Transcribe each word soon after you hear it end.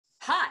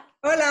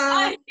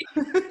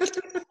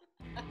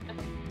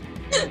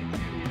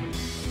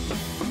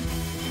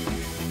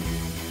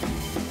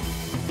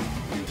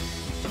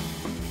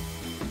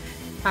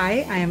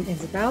Hi, I am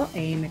Isabel. I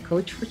am a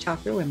coach for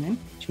Childfree women,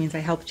 which means I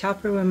help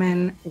Childfree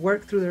women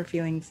work through their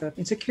feelings of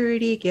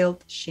insecurity,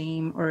 guilt,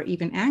 shame, or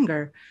even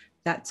anger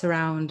that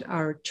surround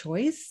our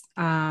choice.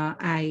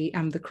 I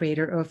am the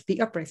creator of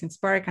The Uprising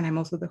Spark, and I'm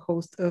also the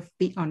host of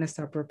the Honest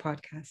Harper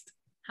podcast.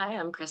 Hi,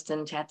 I'm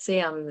Kristen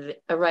Tatsy. I'm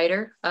a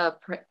writer,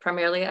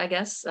 primarily, I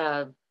guess,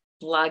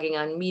 blogging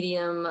on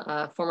Medium,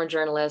 former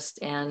journalist,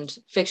 and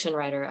fiction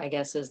writer, I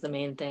guess, is the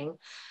main thing.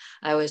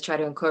 I always try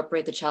to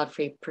incorporate the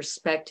child-free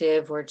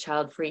perspective or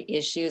child-free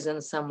issues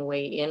in some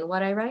way in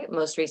what I write,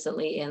 most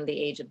recently in The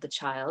Age of the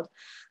Child,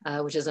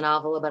 which is a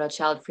novel about a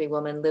child-free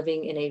woman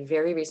living in a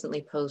very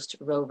recently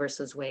post-Roe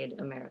versus Wade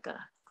America.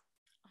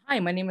 Hi,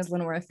 my name is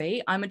Lenora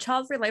Fay. I'm a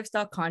child-free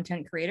lifestyle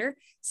content creator,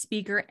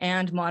 speaker,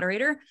 and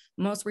moderator,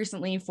 most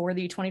recently for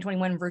the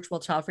 2021 Virtual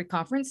Child-Free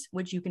Conference,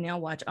 which you can now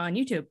watch on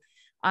YouTube.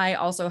 I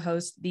also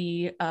host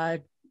the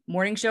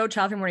morning show,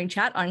 Childfree Morning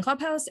Chat on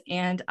Clubhouse,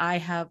 and I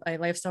have a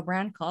lifestyle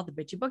brand called The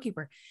Bitchy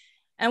Bookkeeper.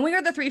 And we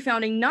are the three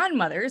founding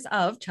non-mothers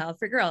of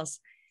Childfree Girls.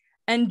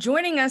 And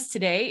joining us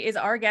today is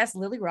our guest,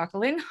 LiLi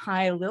Roquelin.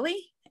 Hi, Lily.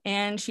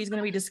 And she's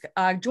going to be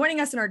joining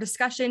us in our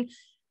discussion,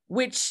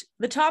 which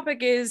the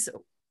topic is,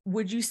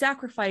 would you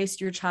sacrifice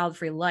your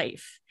child-free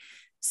life?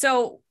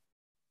 So,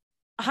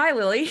 hi,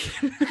 Lily.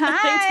 Hi.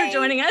 Thanks for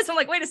joining us. I'm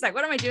like, wait a sec,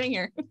 what am I doing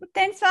here?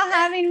 Thanks for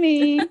having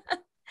me.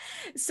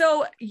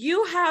 So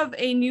you have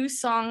a new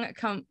song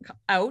come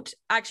out.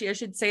 Actually, I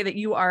should say that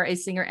you are a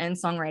singer and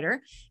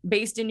songwriter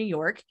based in New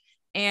York,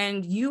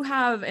 and you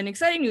have an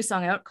exciting new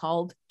song out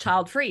called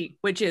Childfree,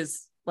 which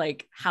is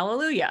like,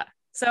 hallelujah.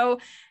 So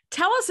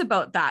tell us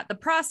about that, the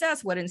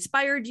process, what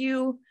inspired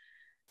you,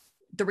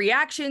 the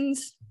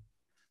reactions.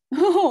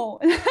 Oh,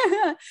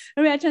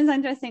 reactions are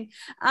interesting.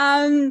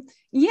 Well,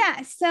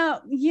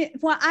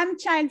 I'm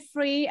child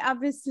free,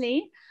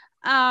 obviously.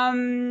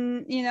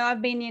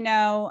 I've been,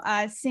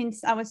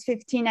 since I was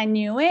 15, I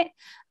knew it.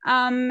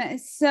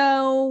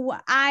 So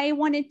I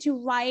wanted to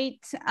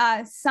write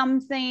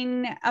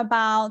something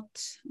about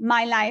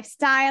my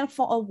lifestyle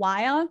for a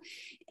while.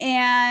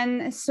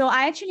 And so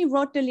I actually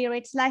wrote the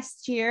lyrics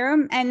last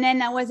year. And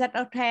then I was like,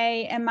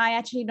 okay, am I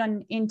actually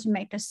going to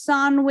make a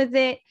song with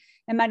it?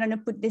 Am I going to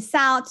put this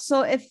out?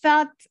 So it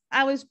felt,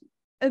 I was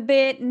a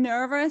bit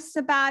nervous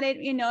about it.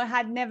 It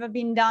had never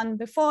been done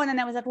before. And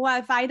I was like, well,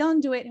 if I don't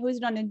do it, who's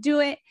going to do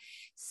it?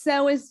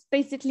 So it's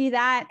basically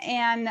that.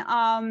 And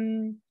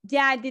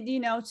I did,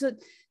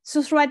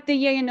 so throughout the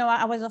year,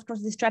 I was of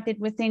course distracted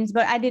with things,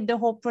 but I did the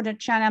whole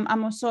production.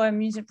 I'm also a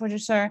music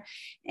producer.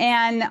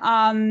 And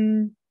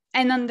on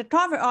the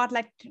cover art,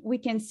 like we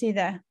can see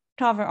the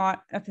cover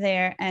art up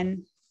there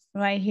and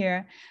right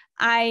here.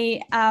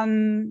 I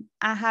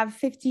have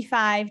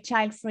 55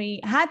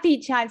 happy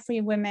child-free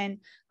women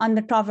on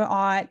the cover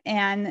art.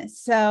 And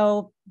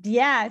so,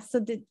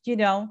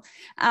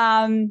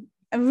 I'm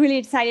really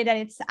excited that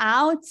it's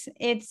out.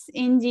 It's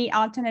indie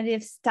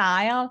alternative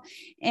style.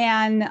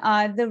 And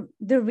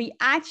the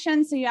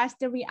reactions, so you asked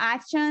the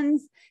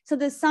reactions. So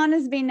the song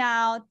has been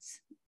out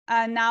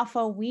now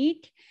for a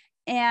week.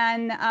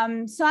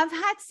 And so I've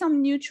had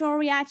some neutral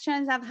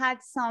reactions. I've had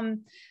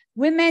some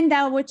women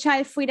that were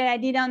child-free that I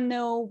didn't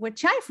know were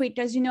child-free,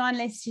 because,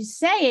 unless you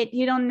say it,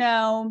 you don't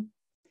know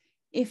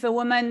if a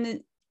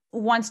woman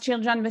wants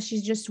children, but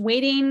she's just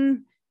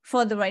waiting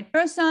for the right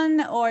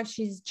person, or if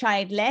she's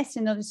childless,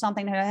 there's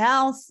something in her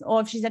health, or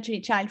if she's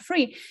actually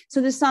child-free.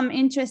 So there's some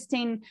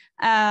interesting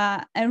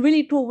and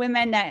really cool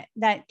women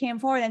that came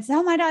forward and said,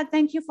 oh my God,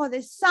 thank you for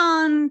this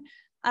song.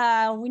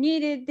 We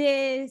needed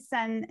this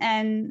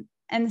and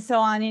so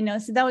on,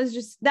 so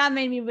that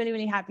made me really,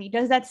 really happy,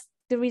 because that's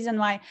the reason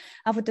why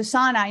I put the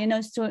song out,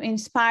 is to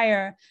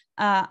inspire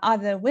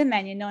other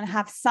women, and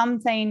have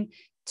something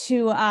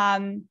to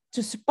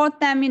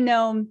support them,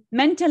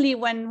 mentally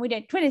when we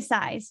get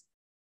criticized.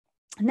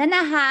 And then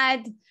I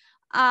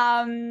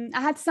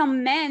had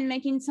some men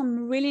making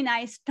some really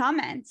nice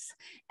comments,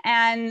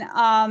 and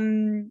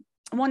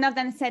one of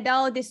them said,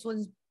 "Oh, this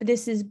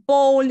is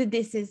bold,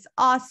 this is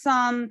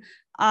awesome,"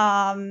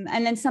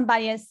 and then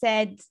somebody else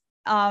said.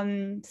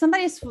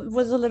 Somebody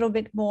was a little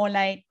bit more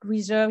like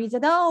reserved. He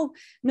said, oh,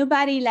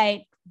 nobody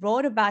like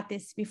wrote about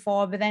this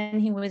before, but then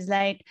he was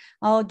like,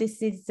 oh,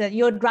 this is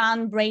you're a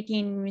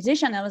groundbreaking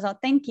musician. I was like,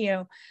 thank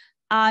you.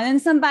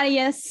 And somebody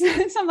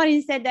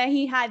said that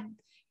he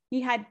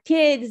had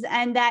kids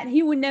and that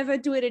he would never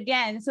do it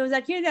again. So it was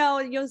like,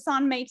 your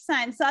song makes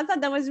sense. So I thought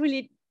that was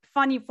really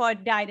funny for a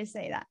guy to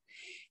say that.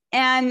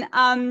 And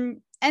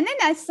then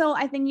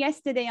I think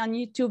yesterday on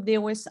YouTube,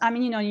 there was, on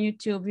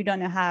YouTube, you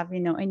don't have,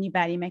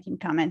 anybody making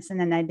comments, and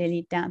then I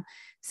delete them.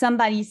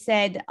 Somebody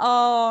said,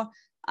 oh,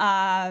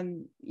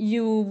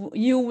 you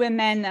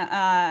women,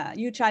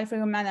 you child-free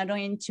women are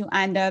going to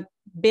end up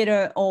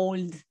bitter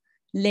old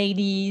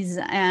ladies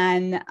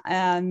and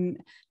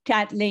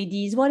cat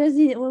ladies. What was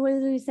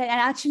he say?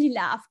 I actually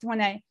laughed when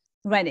I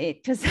read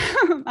it, because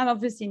I'm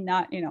obviously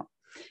not, a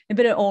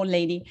bitter old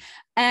lady.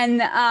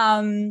 And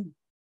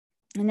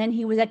then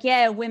he was like,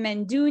 yeah,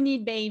 women do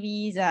need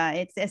babies.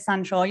 It's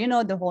essential,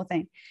 the whole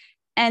thing.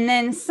 And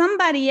then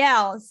somebody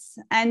else,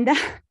 and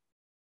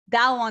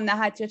that one I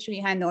had to actually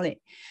handle it.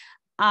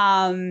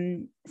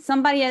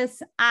 Somebody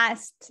else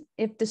asked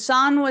if the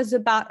song was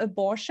about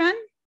abortion.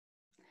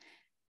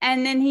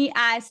 And then he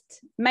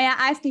asked, may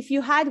I ask if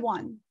you had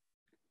one?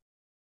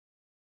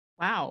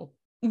 Wow.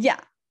 Yeah.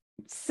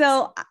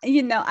 So,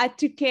 you know, I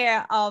took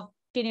care of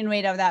getting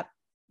rid of that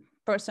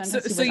person.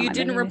 So you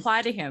didn't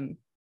reply to him?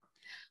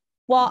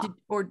 Well,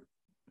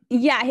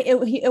 yeah,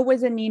 it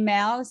was an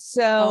email.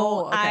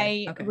 So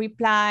I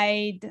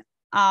replied.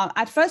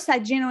 At first, I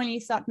genuinely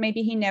thought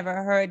maybe he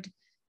never heard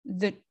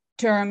the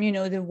term, you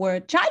know, the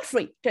word child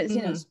free, because,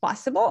 you know, it's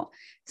possible.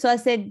 So I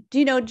said,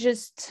 you know,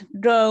 just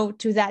go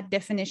to that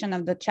definition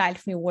of the child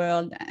free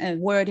word,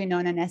 you know,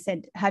 and I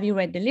said, have you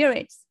read the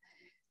lyrics?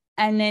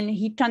 And then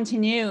he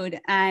continued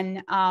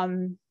and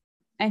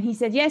he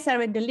said, yes, I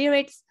read the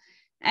lyrics.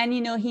 And,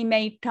 you know, he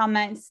made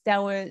comments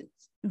that were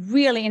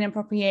really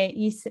inappropriate.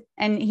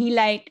 He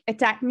like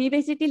attacked me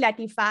basically, like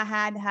if I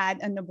had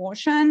an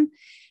abortion.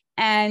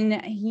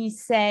 And he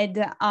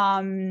said,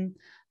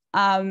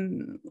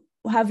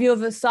 have you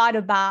ever thought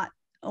about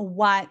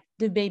what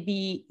the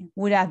baby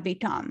would have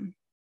become?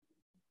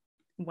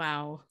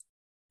 Wow.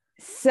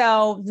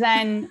 So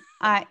then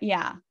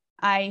I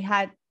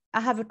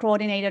have a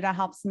coordinator that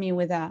helps me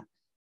with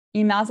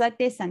emails like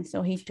this. And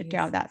so he took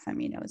care of that for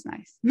me. That was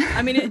nice.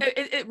 I mean,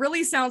 it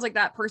really sounds like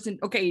that person,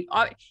 okay,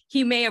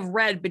 he may have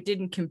read, but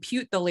didn't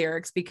compute the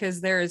lyrics,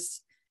 because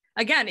there's,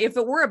 again, if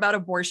it were about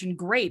abortion,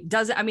 great.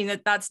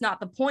 That's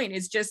not the point.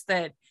 It's just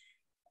that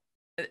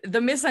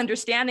the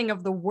misunderstanding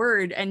of the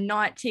word and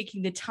not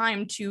taking the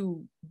time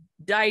to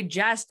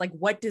digest, like,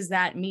 what does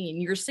that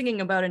mean? You're singing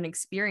about an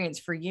experience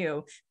for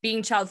you,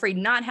 being child-free,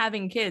 not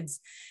having kids.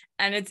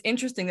 And it's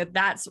interesting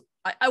that's,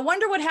 I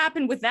wonder what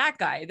happened with that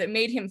guy that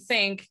made him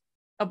think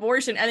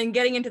abortion and then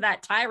getting into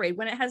that tirade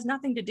when it has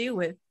nothing to do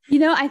with. You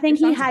know, I think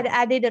he had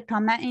added a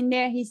comment in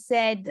there. He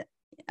said,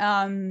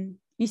 I'm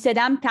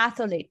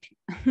Catholic.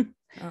 Okay.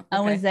 I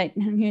was like,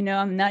 you know,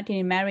 I'm not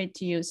getting married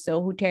to you,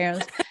 so who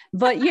cares?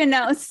 But, you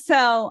know,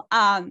 so,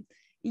 I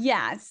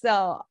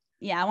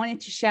wanted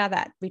to share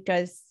that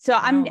because,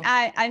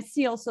 I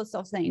see all sorts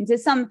of things.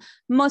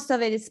 Most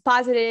of it is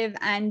positive,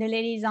 and the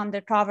ladies on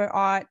the cover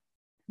art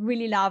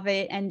really love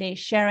it, and they're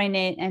sharing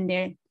it, and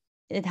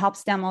it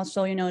helps them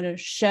also, you know, to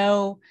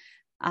show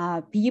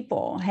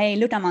people, hey,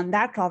 look, I'm on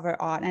that cover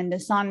art, and the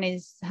song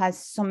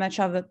has so much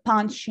of a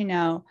punch, you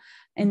know,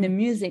 in the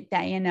music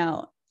that, you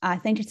know, I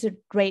think it's a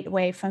great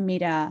way for me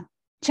to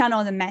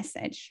channel the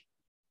message.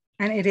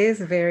 And it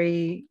is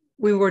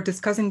we were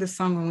discussing the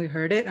song when we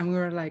heard it, and we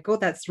were like, oh,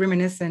 that's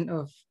reminiscent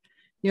of,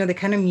 you know, the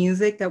kind of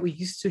music that we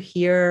used to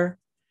hear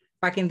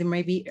back in the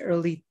maybe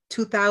early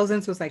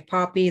 2000s. Was like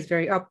poppy, it's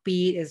very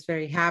upbeat, it's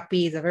very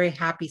happy, it's a very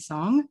happy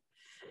song.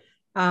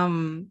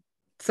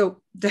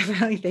 So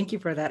definitely thank you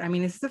for that. I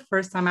mean, this is the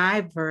first time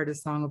I've heard a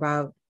song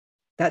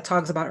that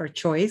talks about our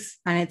choice,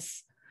 and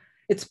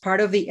it's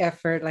part of the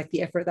effort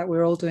that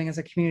we're all doing as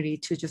a community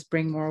to just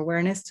bring more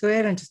awareness to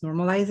it and just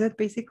normalize it,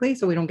 basically,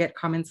 so we don't get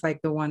comments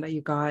like the one that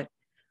you got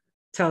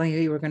telling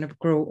you were going to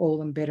grow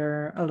old and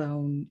bitter,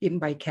 alone, eaten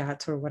by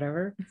cats or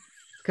whatever,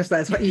 because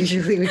that's what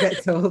usually we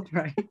get told,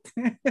 right?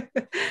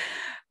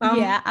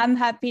 Yeah, I'm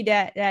happy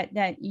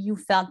that you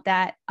felt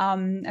that.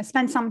 I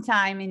spent some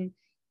time in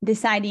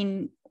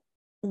deciding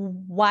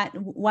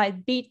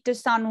what beat the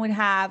song would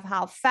have,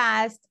 how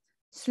fast,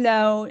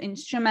 slow,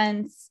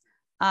 instruments,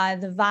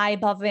 the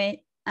vibe of it,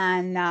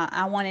 and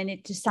I wanted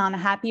it to sound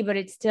happy, but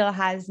it still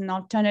has an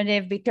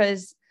alternative,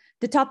 because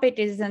the topic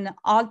is an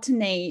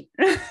alternate,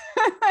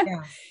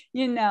 yeah.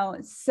 You know,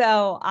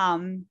 so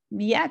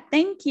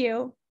thank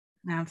you.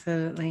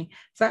 Absolutely.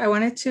 So I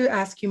wanted to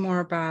ask you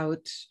more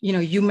about, you know,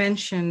 you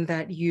mentioned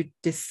that you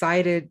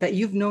decided that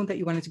you've known that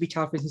you wanted to be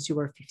child-free since you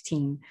were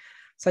 15.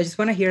 So I just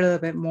want to hear a little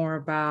bit more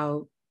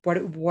about what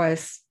it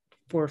was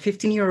for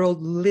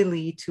 15-year-old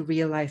LiLi to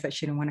realize that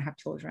she didn't want to have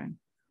children.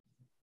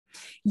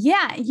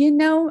 Yeah, you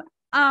know,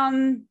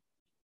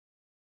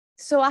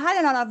 so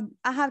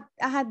I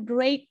had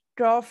great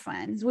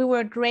girlfriends. We were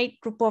a great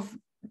group of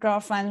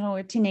girlfriends when we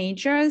were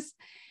teenagers,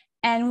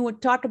 and we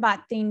would talk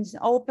about things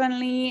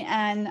openly,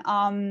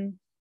 and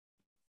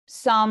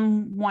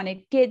some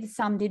wanted kids,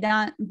 some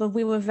didn't, but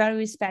we were very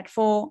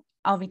respectful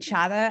of each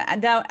other.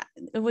 And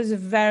it was a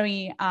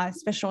very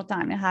special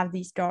time to have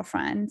these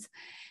girlfriends.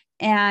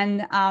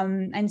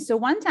 And so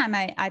one time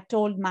I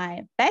told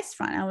my best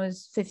friend, I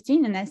was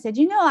 15, and I said,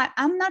 you know,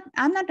 I'm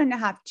not going to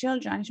have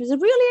children. She was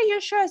like, really? Are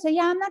you sure? I said,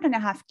 yeah, I'm not going to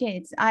have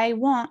kids. I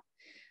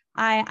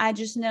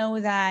just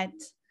know that,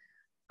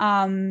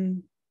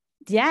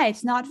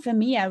 it's not for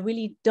me. I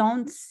really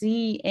don't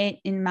see it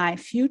in my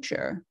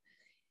future.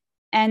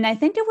 And I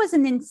think it was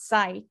an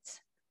insight.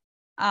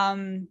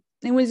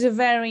 It was a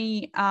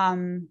very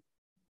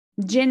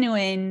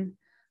genuine,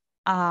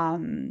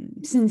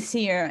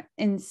 sincere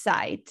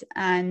insight.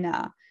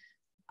 And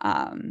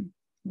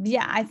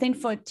I think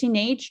for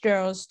teenage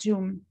girls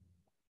to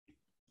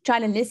try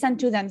to listen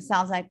to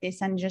themselves like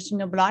this and just,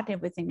 block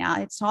everything out.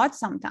 It's hard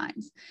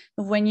sometimes.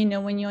 But when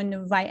you're in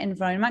the right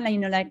environment,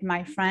 like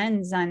my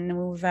friends, and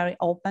we were very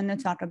open to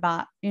talk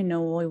about,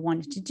 what we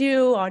wanted to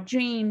do, our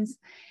dreams.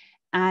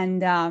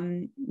 And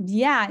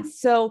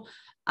so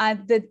I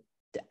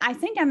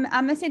think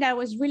I must say that I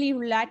was really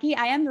lucky.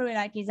 I am very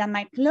lucky that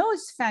my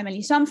close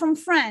family, so I'm from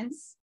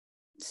France,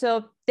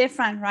 so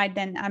different, right,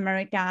 than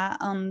America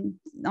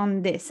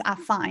on this,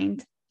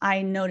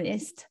 I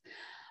noticed.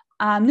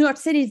 New York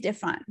City is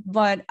different,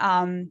 but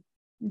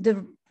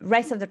the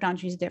rest of the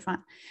country is different.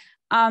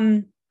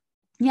 I'm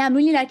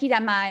really lucky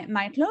that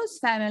my close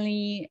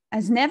family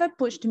has never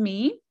pushed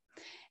me.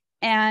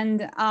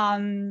 And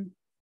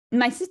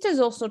my sister's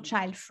also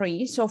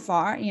child-free so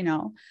far,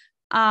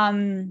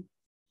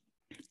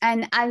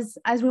 and as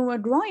we were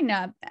growing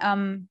up,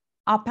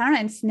 our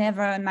parents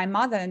my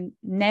mother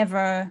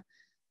never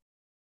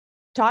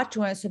talked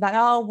to us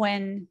about,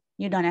 when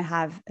you're gonna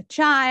have a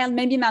child.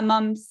 Maybe my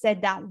mom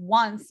said that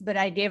once, but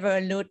I gave her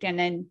a look and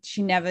then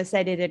she never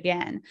said it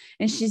again.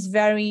 And she's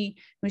very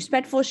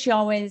respectful. She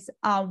always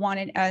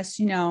wanted us,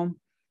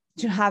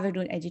 to have a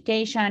good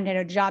education, get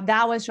a job.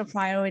 That was her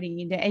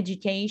priority, the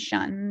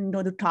education,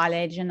 go to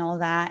college and all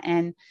that,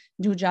 and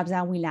do jobs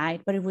that we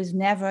like. But it was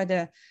never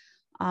the,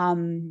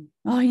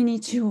 you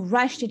need to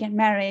rush to get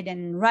married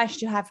and rush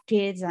to have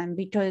kids, and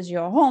because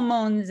your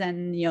hormones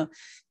and your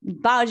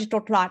biological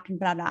clock and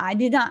blah, blah. I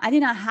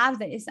didn't have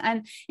this.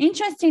 And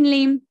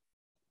interestingly,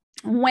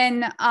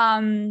 when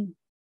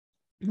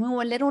we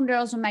were little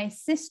girls with my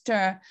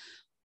sister,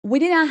 we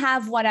didn't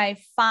have what I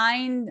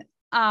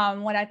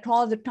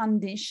call the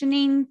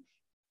conditioning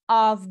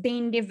of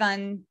being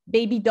given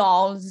baby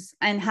dolls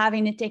and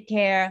having to take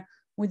care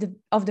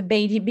of the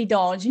baby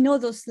dolls.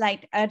 Those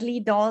like ugly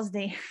dolls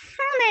they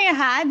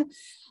had.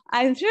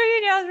 I'm sure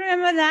you guys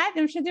remember that.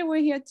 I'm sure they were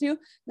here too.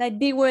 Like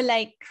they were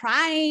like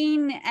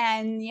crying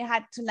and you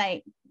had to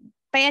like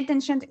pay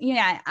attention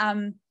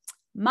to,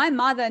 my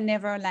mother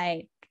never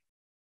like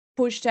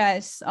pushed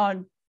us,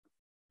 or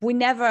we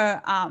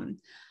never,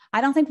 I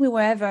don't think we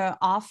were ever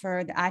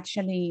offered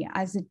actually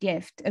as a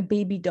gift a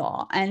baby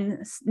doll.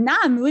 And now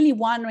I'm really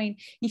wondering,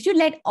 if you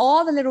let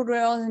all the little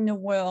girls in the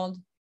world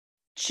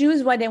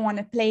choose what they want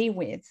to play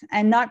with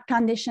and not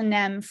condition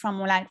them from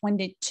like when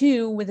they're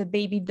 2 with a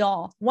baby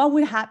doll, what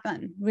would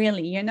happen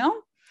really,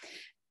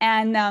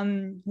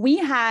 And we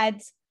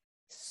had,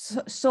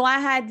 so I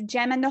had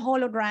Gem and the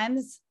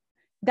Holograms.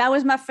 That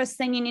was my first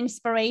singing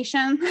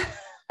inspiration.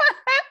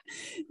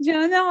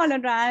 Gem and the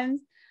Holograms.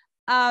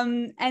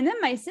 And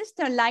then my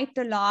sister liked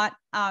a lot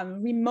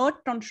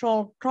remote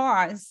control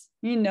cars,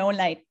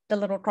 like the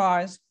little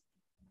cars.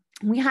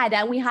 We had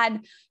that. We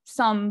had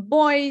some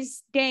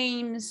boys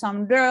games,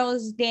 some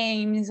girls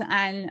games,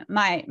 and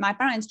my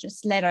parents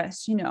just let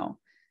us,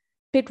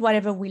 pick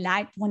whatever we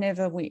liked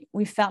whenever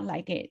we felt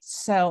like it.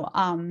 So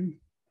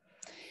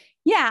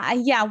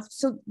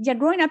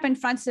growing up in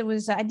France,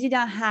 I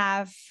didn't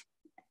have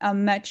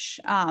much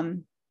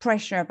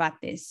pressure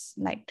about this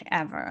like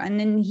ever. And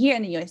then here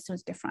in the US, it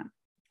was different.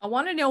 I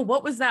want to know,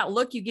 what was that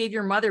look you gave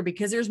your mother?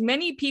 Because there's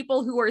many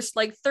people who are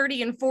like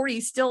 30 and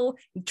 40 still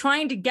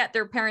trying to get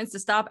their parents to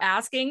stop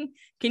asking.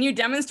 Can you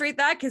demonstrate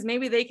that? Because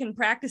maybe they can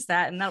practice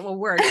that and that will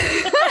work.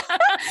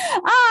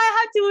 I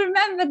have to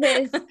remember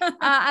this.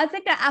 I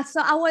think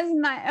I was in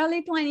my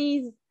early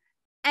 20s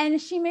and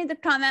she made the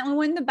comment. We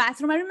went in the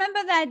bathroom. I remember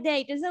that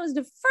day because it was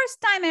the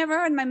first time I ever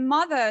heard my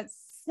mother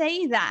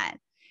say that.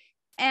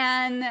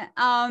 And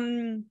I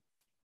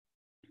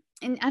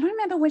don't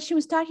remember what she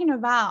was talking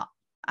about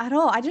at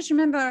all. I just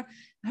remember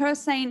her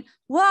saying,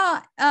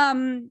 well,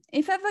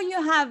 if ever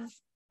you have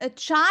a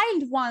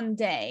child one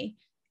day,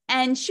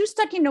 and she was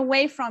talking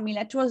away from me,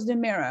 like towards the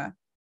mirror.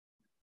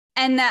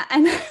 And I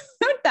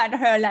looked at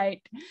her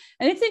like,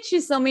 and I think she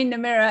saw me in the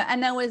mirror.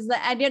 And I was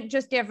like, I did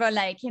just give her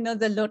like,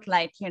 the look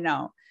like, and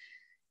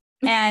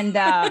and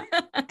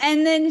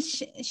then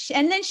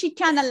she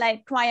kind of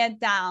like quiet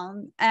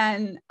down.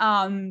 And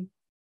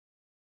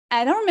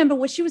I don't remember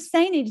what she was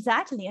saying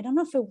exactly. I don't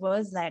know if it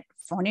was like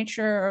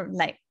furniture or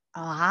like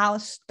a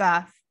house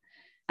stuff.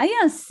 I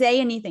didn't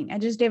say anything. I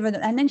just gave her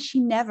and then she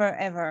never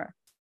ever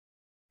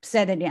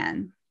said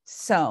again.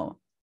 So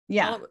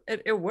yeah, well,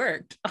 it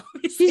worked.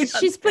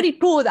 She's pretty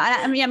cool.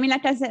 I mean,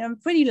 like I said, I'm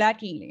pretty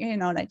lucky,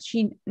 that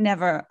she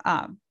never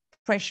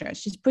pressured.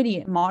 She's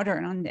pretty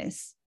modern on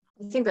this.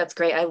 I think that's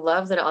great. I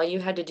love that all you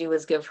had to do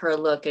was give her a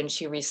look and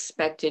she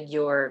respected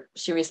your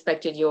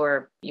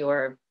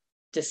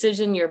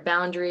decision, your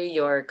boundary,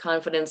 your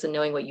confidence in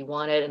knowing what you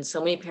wanted. And so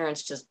many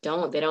parents just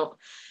they don't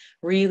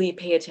really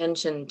pay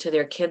attention to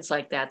their kids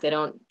like that. They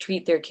don't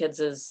treat their kids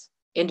as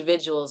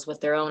individuals with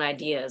their own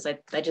ideas. I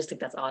just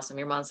think that's awesome.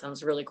 Your mom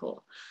sounds really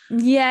cool.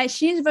 Yeah,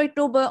 she's very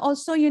cool. But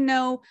also,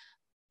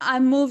 I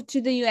moved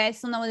to the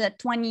US when I was at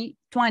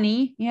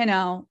 2020,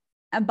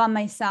 by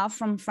myself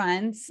from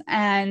France.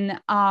 And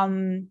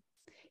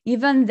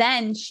even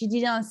then she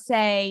didn't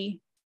say,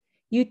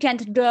 you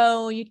can't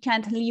go, you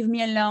can't leave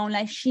me alone.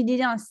 Like she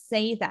didn't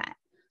say that,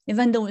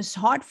 even though it was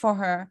hard for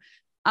her.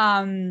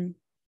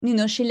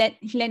 she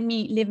let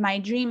me live my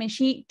dream, and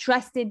she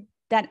trusted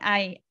that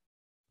I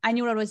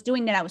knew what I was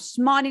doing, that I was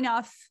smart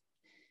enough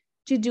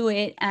to do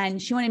it, and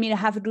she wanted me to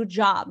have a good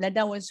job.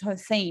 That was her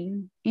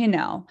thing,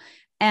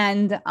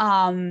 and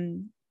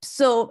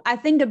so I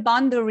think the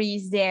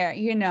boundaries there,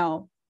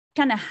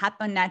 kind of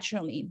happened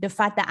naturally. The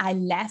fact that I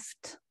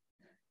left,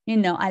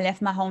 I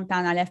left my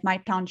hometown, I left my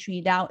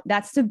country,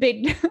 that's a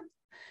big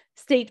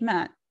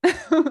statement.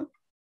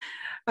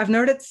 I've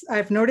noticed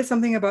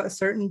something about a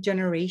certain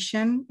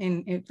generation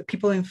in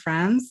people in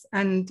France,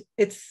 and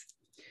it's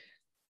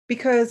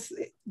because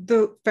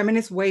the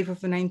feminist wave of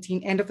the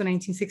end of the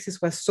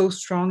 1960s was so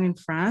strong in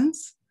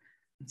France.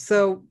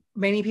 So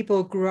many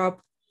people grew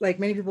up, like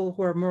many people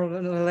who are more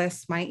or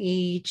less my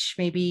age,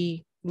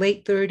 maybe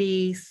late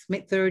 30s,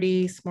 mid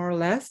 30s, more or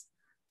less,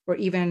 or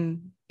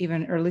even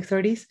early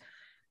 30s.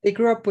 They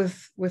grew up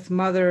with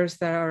mothers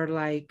that are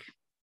like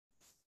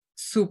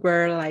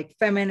super like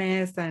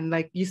feminist, and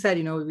like you said,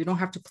 we don't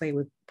have to play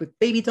with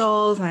baby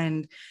dolls,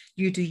 and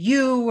you do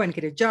you and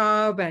get a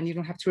job, and you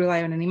don't have to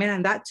rely on any man.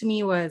 And that to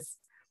me was,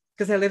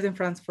 because I lived in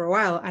France for a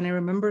while, and I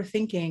remember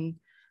thinking,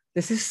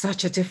 this is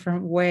such a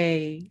different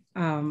way,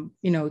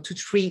 to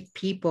treat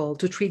people,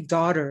 to treat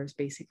daughters,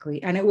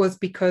 basically. And it was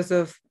because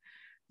of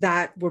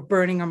that we're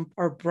burning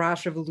our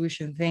brash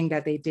revolution thing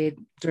that they did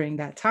during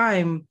that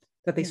time,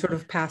 that they sort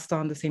of passed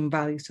on the same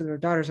values to their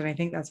daughters. And I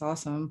think that's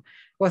awesome.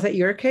 Was that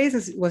your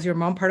case? Was your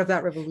mom part of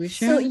that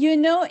revolution? So,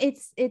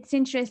 it's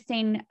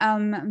interesting.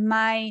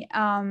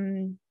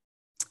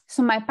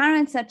 So my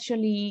parents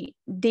actually,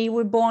 they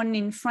were born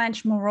in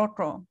French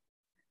Morocco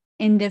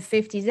in the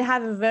 50s. They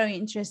have a very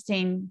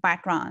interesting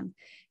background.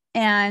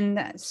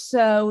 And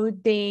so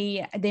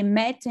they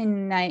met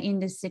in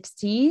the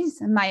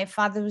 60s. My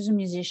father was a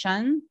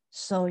musician.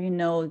 So,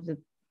 the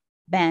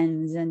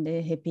bands and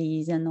the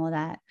hippies and all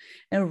that,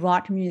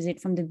 rock music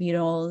from the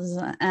Beatles,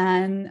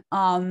 and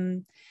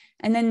then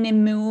they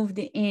moved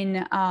in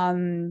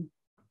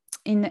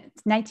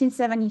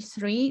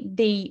 1973.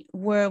 They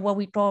were what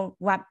we call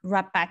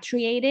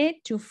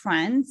repatriated to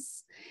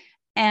France,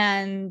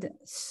 and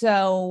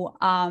so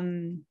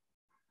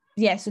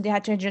so they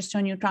had to adjust to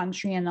a new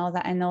country and all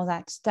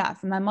that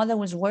stuff. My mother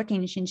was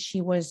working since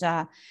she was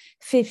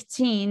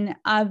 15.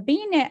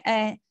 Being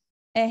a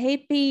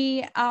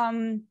hippie,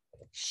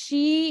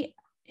 she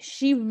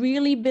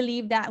really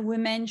believed that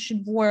women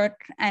should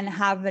work and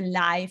have a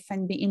life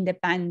and be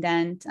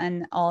independent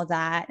and all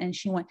that. And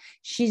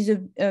she's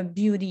a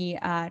beauty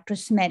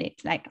cosmetic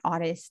like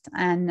artist.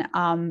 And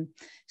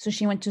so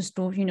she went to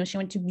school, she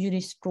went to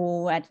beauty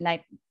school at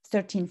like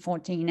 13,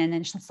 14, and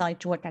then she started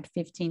to work at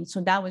 15. So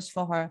that was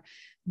for her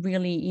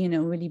really,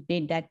 really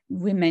big, that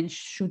women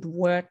should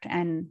work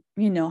and,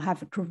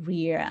 have a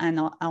career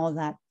and all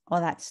that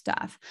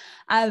stuff.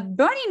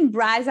 Burning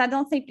Brass, I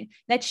don't think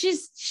that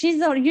she's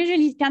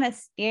usually kind of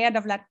scared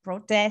of like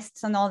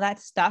protests and all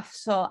that stuff.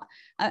 So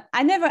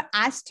I never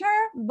asked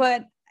her,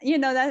 but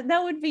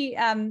that would be,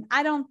 I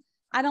don't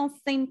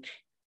think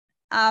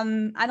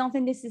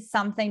this is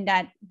something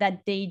that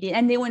they did.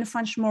 And they were in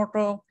French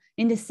Morocco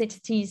in the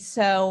 60s.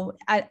 So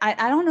I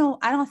don't know.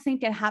 I don't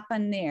think it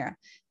happened there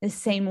the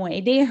same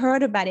way. They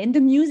heard about it. And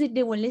the music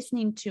they were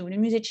listening to, the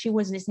music she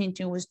was listening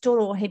to was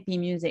total hippie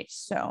music.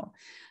 So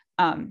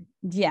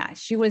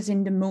she was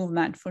in the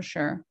movement for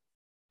sure.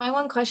 My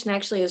one question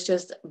actually is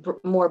just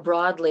more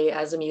broadly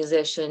as a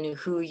musician,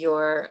 who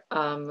your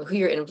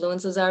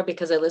influences are,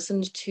 because I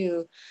listened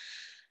to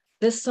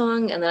this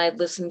song and then I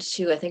listened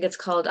to, I think it's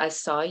called I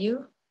Saw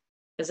You.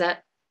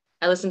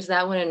 I listened to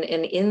that one, and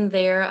in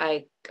there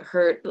I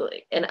heard,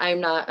 and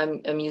I'm not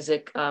a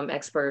music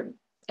expert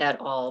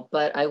at all,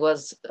 but I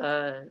was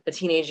a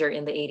teenager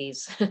in the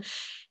 80s.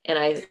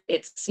 And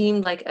it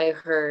seemed like I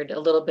heard a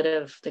little bit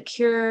of The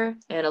Cure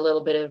and a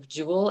little bit of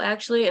Jewel,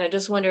 actually. And I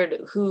just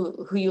wondered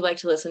who you like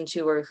to listen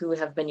to, or who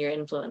have been your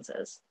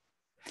influences.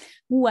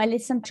 I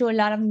listen to a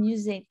lot of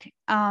music.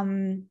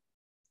 Growing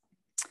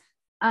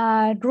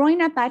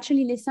up, I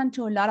actually listened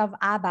to a lot of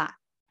ABBA.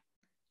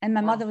 And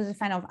my mother was a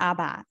fan of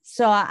ABBA.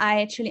 So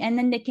and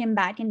then they came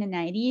back in the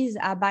 90s.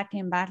 ABBA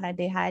came back, like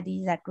they had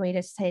these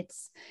greatest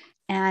hits.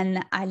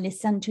 And I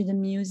listened to the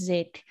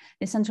music,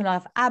 listened to a lot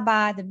of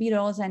ABBA, the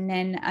Beatles, and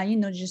then,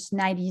 just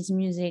 90s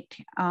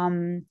music,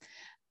 no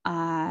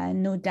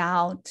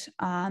doubt,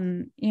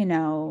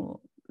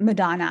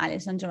 Madonna, I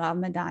listened to a lot of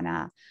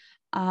Madonna.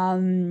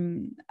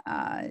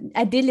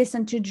 I did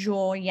listen to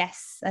Joy.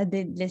 Yes, I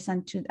did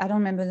listen to, I don't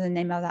remember the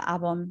name of the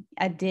album.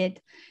 I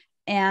did.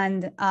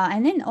 And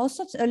then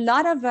also a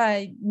lot of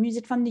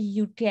music from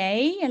the UK,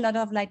 a lot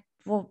of like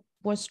what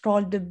was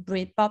called the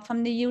Britpop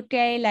from the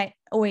UK, like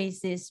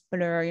Oasis,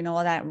 Blur,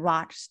 all that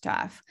rock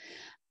stuff.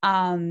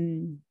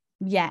 And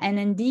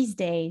then these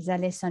days I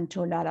listen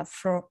to a lot of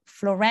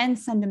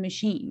Florence and the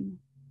Machine.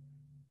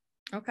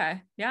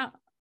 Okay, yeah.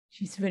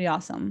 She's really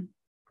awesome.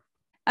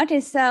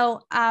 Okay, so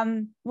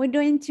we're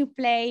going to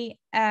play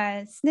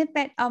a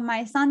snippet of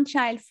my song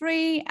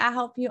Childfree. I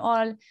hope you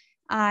all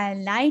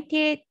like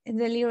it.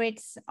 The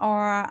lyrics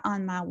are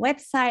on my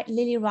website,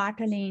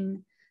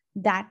 LiLiRoquelin.com.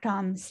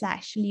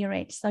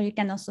 youtube.com/lyrics. So you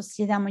can also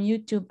see them on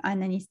YouTube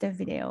underneath the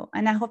video.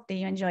 And I hope that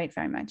you enjoy it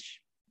very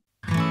much.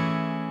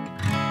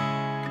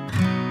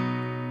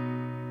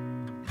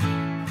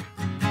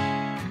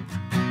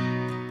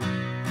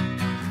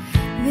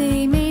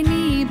 They made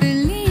me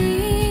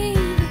believe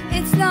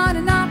it's not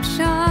an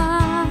option.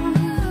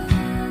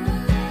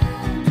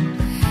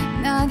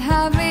 Not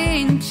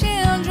having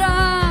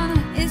children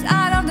is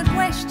out of the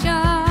question.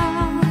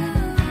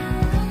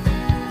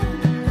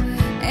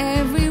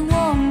 Every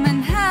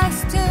woman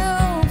has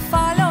to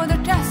follow the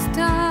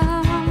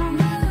custom.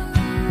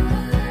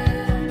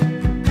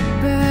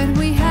 But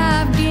we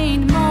have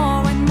gained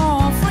more and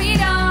more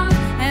freedom,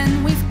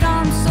 and we've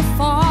come so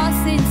far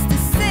since the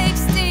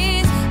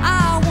 60s.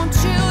 I won't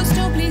choose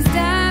to please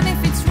them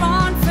if it's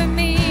wrong for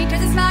me,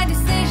 'cause it's my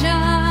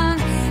decision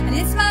and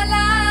it's my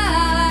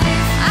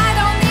life. I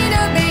don't need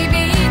a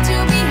baby to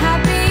be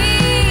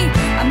happy.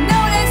 I'm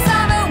no less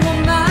of a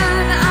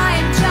woman, I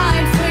am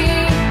child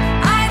free.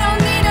 I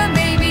don't need a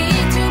baby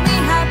to be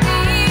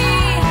happy.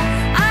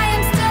 I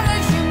am still a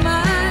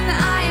human,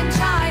 I am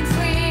child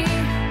free.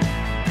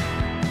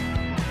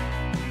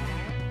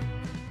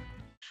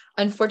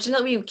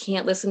 Unfortunately, we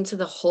can't listen to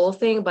the whole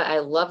thing, but I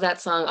love that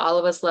song. All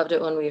of us loved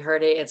it when we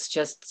heard it. It's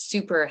just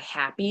super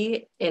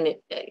happy, and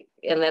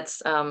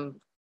that's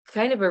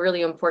kind of a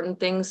really important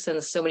thing,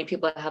 since so many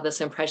people have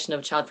this impression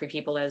of child-free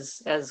people,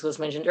 as was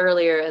mentioned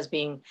earlier, as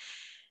being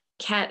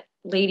cat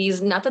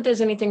ladies. Not that there's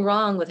anything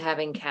wrong with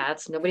having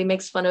cats. Nobody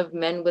makes fun of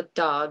men with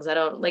dogs. I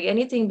don't like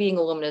anything. Being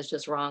a woman is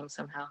just wrong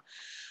somehow.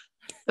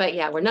 But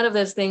yeah, we're none of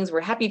those things.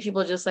 We're happy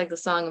people, just like the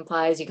song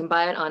implies. You can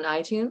buy it on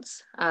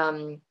iTunes.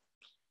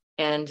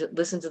 And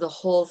listen to the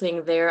whole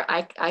thing there.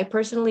 I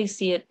personally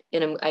see it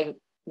I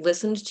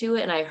listened to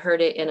it and I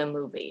heard it in a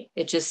movie.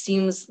 It just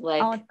seems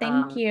like. Oh,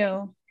 thank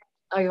you.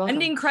 Oh, you're welcome.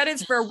 Ending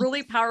credits for a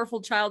really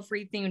powerful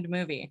child-free themed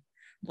movie.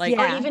 Like,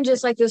 Or even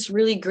just like this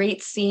really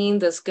great scene,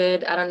 this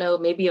good, I don't know,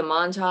 maybe a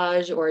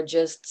montage, or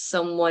just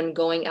someone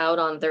going out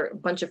on a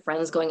bunch of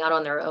friends going out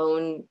on their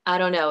own. I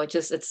don't know.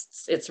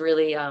 It's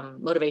really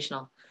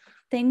motivational.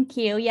 Thank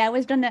you. Yeah, I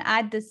was going to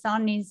add the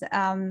song is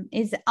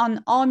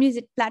on all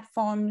music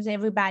platforms,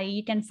 everybody.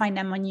 You can find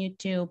them on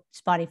YouTube,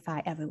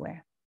 Spotify,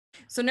 everywhere.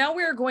 so now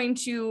we're going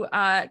to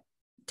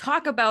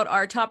talk about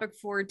our topic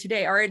for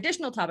today, our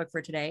additional topic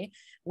for today,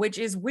 which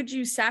is, would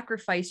you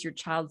sacrifice your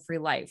child-free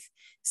life?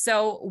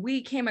 So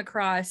we came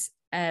across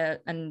a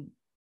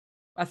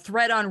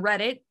thread on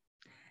Reddit,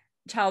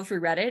 child-free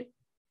Reddit.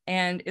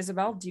 And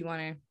Isabel, do you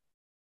want to?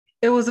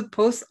 It was a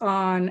post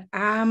on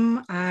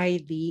Am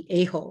I the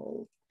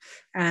A-hole?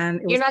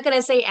 And You're not going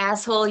to say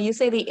asshole. You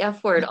say the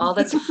F word all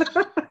the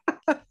time.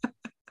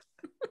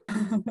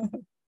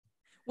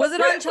 Was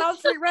it on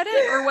child-free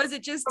Reddit, or was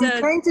it just? I'm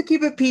trying to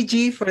keep it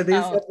PG for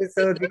this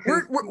episode,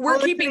 because we're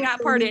keeping that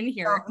part in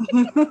here.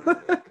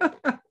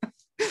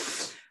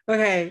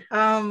 Okay,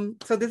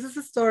 so this is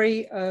a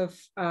story of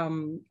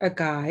a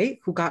guy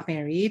who got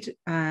married,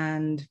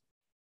 and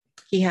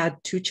he had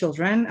 2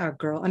 children, a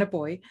girl and a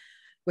boy,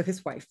 with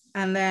his wife.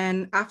 And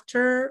then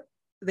after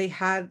they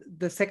had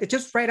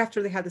just right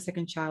after they had the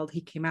second child, he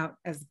came out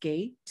as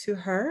gay to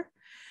her,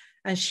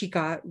 and she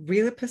got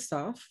really pissed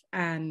off,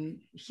 and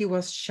he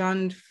was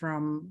shunned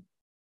from,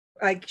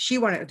 like, she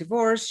wanted a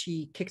divorce.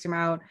 She kicked him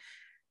out.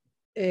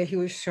 He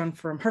was shunned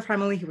from her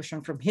family. He was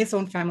shunned from his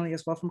own family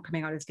as well, from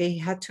coming out as gay. He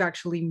had to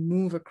actually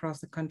move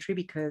across the country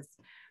because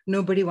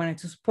nobody wanted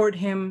to support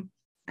him.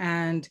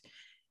 And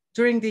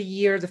during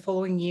the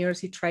following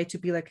years, he tried to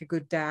be like a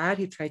good dad.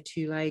 He tried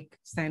to like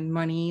send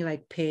money,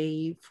 like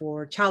pay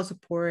for child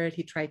support.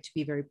 He tried to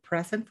be very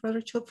present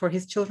for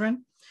his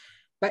children.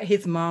 But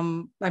his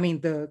mom, I mean,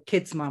 the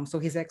kid's mom, so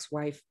his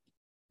ex-wife,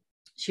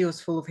 she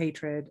was full of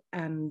hatred.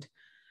 And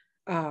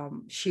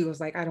she was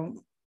like, I don't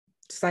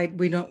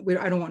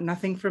want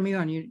nothing from you.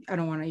 And I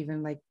don't want to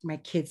even like my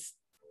kids,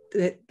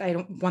 I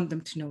don't want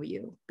them to know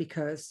you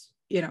because,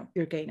 you know,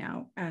 you're gay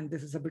now and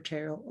this is a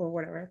betrayal or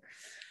whatever.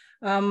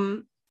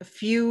 A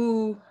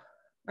few,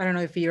 I don't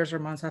know if years or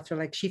months after,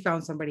 like, she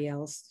found somebody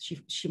else.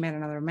 She met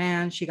another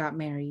man, she got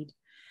married,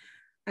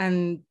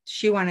 and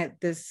she wanted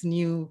this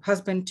new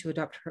husband to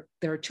adopt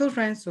their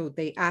children. So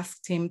they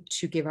asked him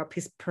to give up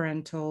his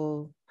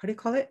parental, how do you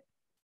call it?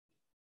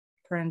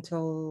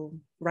 Parental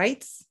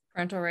rights.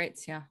 Parental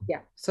rights, yeah.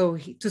 Yeah. So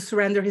to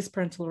surrender his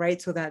parental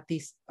rights so that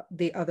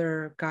the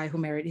other guy who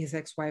married his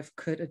ex-wife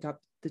could adopt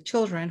the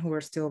children, who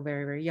were still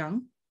very, very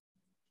young.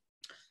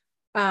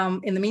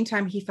 In the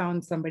meantime, he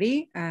found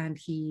somebody and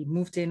he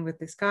moved in with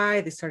this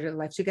guy. They started a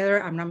life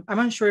together. I'm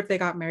unsure if they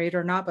got married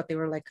or not, but they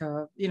were like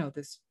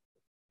this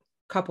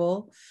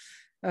couple,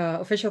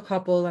 official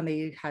couple, and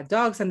they had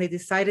dogs, and they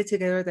decided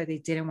together that they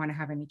didn't want to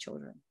have any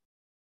children.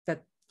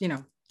 That, you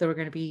know, they were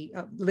going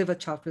to live a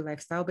child-free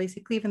lifestyle,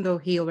 basically, even though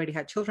he already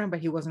had children, but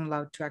he wasn't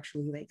allowed to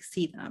actually like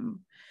see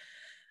them.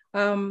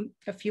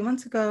 A few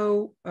months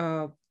ago,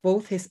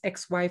 both his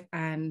ex-wife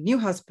and new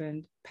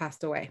husband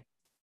passed away.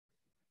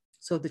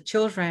 So the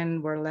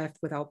children were left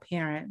without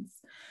parents,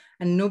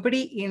 and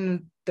nobody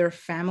in their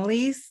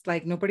families,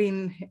 like nobody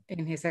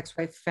in his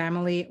ex-wife's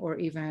family or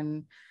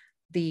even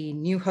the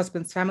new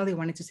husband's family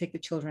wanted to take the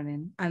children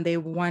in, and they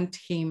want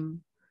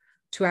him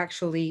to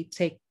actually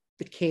take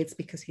the kids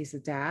because he's a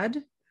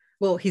dad.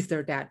 Well, he's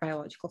their dad,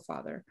 biological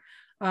father.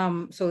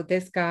 So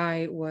this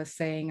guy was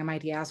saying, am I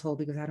the asshole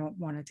because I don't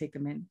want to take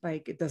them in?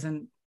 Like, it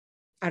doesn't,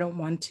 I don't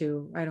want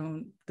to,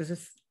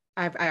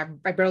 I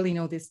barely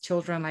know these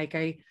children. Like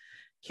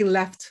he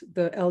left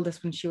the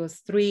eldest when she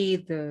was 3.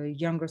 The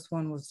youngest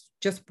one was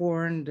just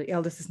born. The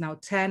eldest is now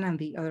 10 and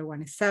the other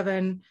one is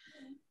 7.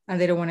 And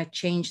they don't want to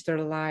change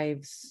their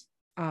lives.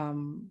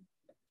 And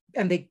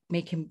they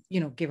make him,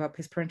 give up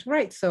his parental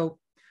rights. So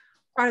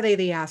are they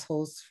the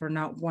assholes for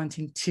not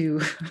wanting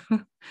to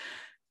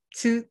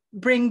to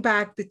bring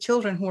back the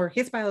children who are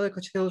his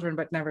biological children,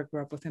 but never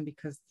grew up with him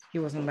because he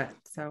wasn't let?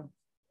 So.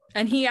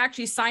 And he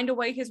actually signed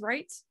away his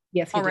rights?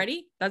 Yes. Already?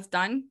 Did. That's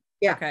done?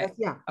 Yeah. Okay.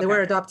 They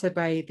were adopted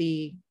by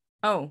the.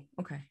 Oh,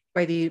 okay.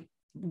 By the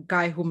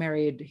guy who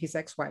married his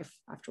ex-wife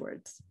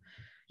afterwards.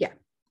 Yeah.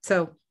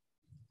 So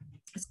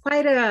it's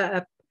quite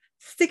a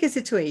sticky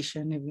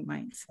situation, if you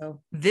mind.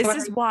 So this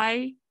is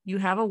why you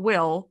have a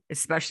will,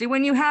 especially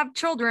when you have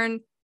children,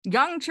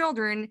 young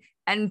children,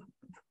 and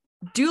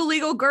do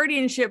legal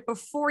guardianship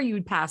before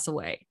you pass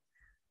away.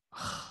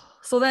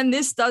 So then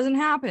this doesn't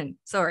happen.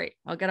 Sorry,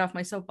 I'll get off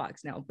my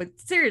soapbox now. But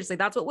seriously,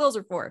 that's what wills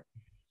are for.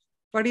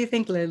 What do you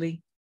think,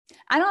 Lily?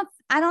 I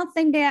don't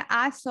think they're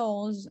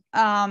assholes.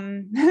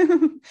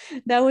 That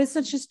was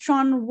such a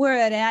strong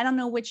word. And I don't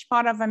know which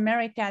part of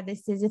America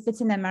this is, if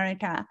it's in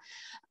America.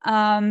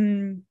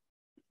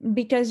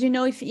 Because,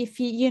 if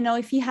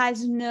he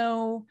has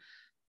no,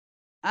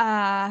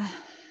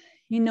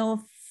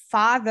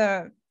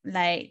 father,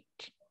 like,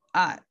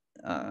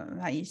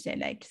 how you say,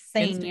 like,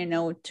 thing,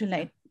 to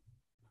like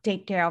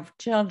take care of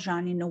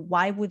children,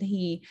 why would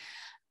he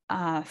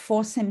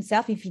force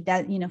himself if he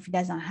does, if he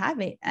doesn't have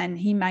it? And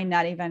he might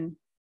not even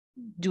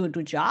do a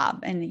good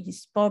job, and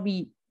he's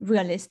probably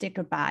realistic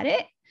about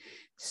it.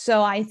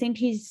 So I think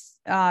he's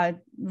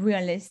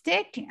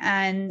realistic,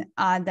 and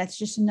that's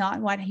just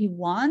not what he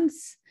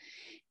wants.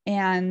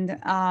 And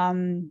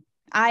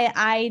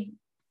I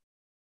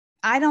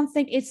don't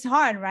think it's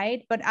hard,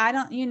 right? But I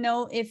don't,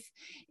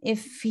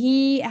 if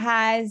he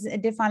has a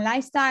different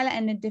lifestyle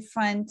and a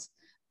different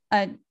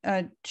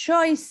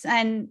choice,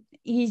 and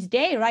he's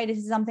gay, right? This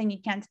is something he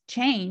can't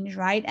change,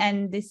 right?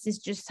 And this is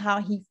just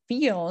how he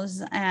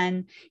feels.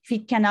 And if he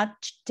cannot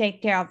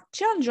take care of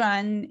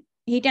children,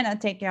 he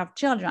cannot take care of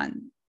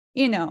children,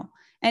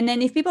 And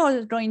then if people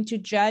are going to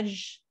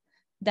judge,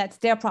 that's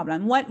their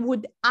problem. What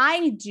would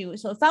I do?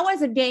 So if I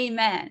was a gay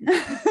man,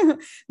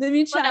 let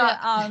me try to,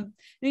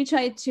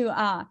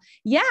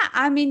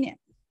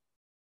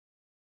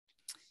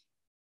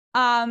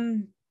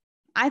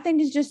 I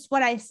think it's just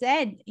what I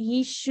said.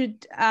 He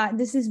should,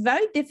 this is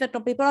very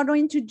difficult. People are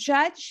going to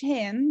judge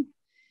him,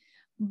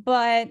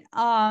 but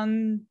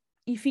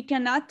if he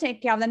cannot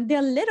take care of them,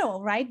 they're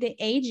little, right? The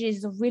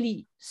ages of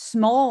really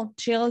small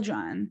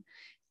children.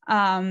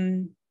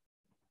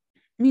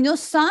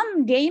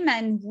 Some gay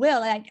men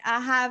will, like,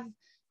 I have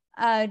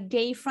a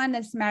gay friend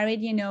that's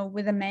married,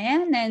 with a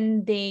man,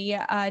 and they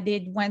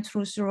went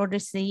through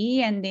surrogacy,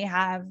 and they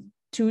have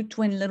 2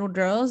 twin little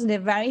girls. They're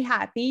very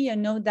happy,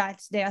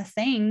 that's their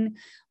thing,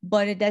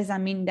 but it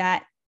doesn't mean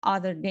that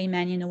other gay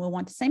men, will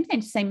want the same thing,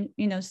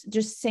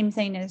 just same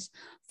thing as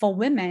for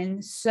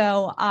women.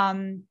 So,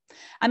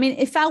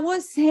 if I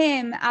was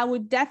him, I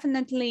would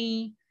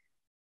definitely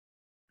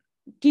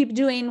keep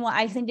doing what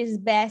I think is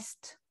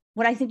best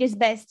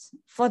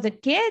for the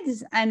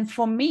kids and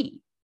for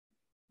me.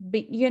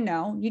 But,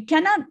 you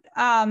cannot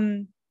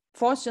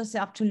force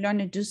yourself to learn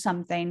to do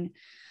something,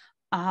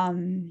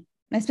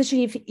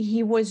 especially if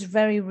he was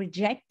very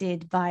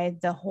rejected by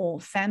the whole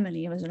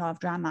family. It was a lot of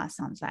drama,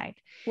 sounds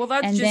like. Well,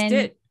 that's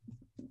it.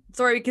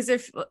 Sorry, because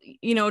if,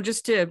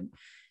 just to,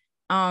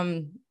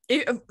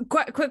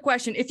 quick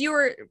question. If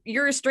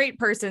you're a straight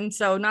person,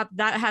 so not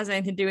that has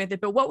anything to do with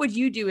it, but what would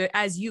you do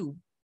as you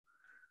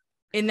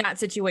in that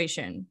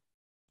situation?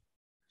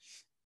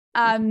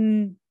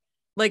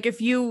 Like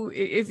if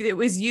it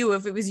was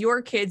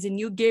your kids and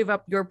you gave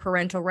up your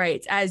parental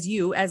rights as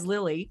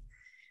Lily,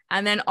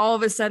 and then all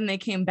of a sudden they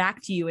came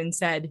back to you and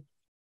said,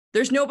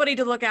 there's nobody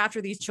to look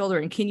after these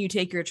children. Can you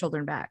take your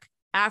children back?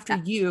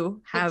 After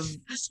you have,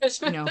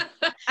 take your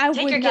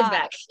kids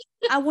back.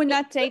 I would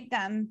not take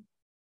them.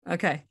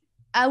 Okay.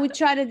 I would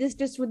try to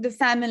discuss with the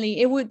family.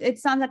 It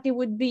sounds like it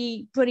would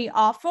be pretty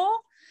awful.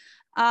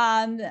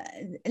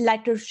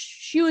 Like a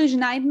huge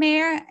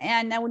nightmare.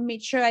 And I would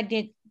make sure I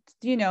did,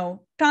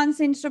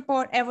 constant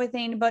support,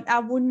 everything, but I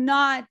would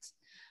not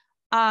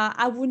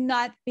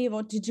be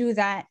able to do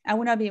that. I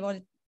would not be able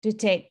to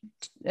take,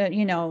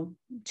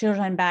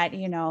 children back,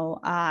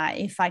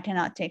 if I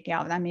cannot take care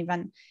of them,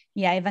 even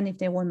if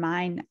they were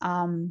mine.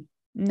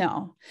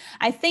 No,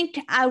 I think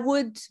I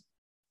would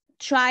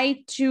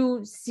try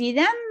to see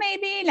them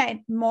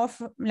maybe more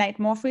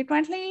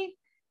frequently,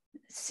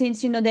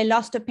 since, they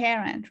lost a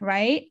parent,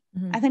 right?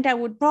 Mm-hmm. I think I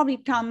would probably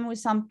come with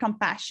some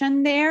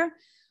compassion there,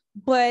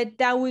 but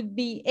that would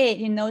be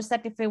it, it's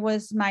like if it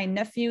was my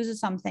nephews or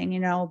something,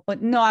 but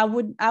no, I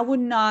would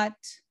not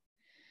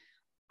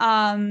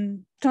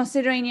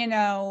considering, you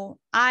know,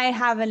 I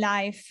have a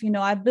life, you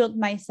know, I built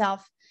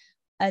myself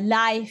a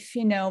life,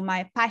 you know,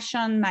 my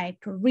passion, my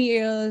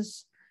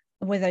careers,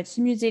 whether it's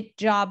music,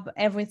 job,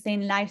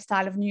 everything,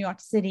 lifestyle of New York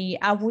City,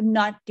 I would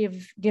not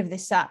give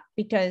this up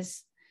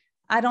because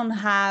I don't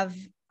have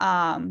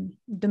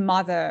the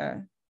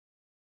mother.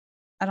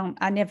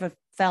 I never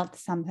felt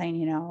something,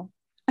 you know,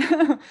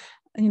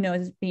 you know,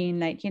 as being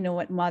like, you know,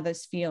 what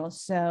mothers feel.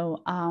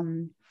 So,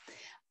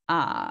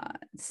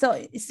 so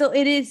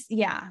it is,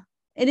 yeah,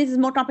 it is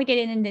more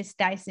complicated in this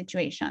guy's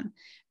situation.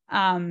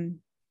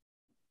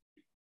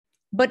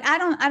 But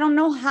I don't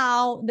know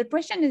how, the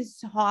question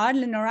is hard,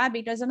 Lenora,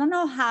 because I don't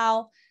know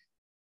how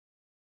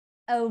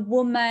a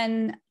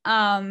woman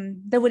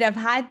that would have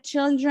had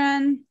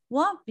children,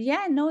 well,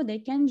 yeah, no, they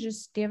can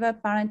just give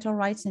up parental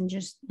rights and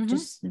just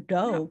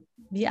go.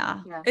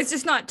 Yeah. It's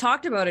just not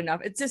talked about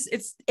enough.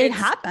 It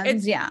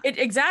happens.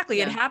 Exactly.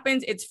 It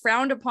happens. It's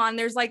frowned upon.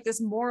 There's like this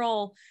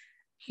moral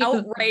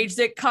outrage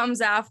that comes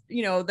after,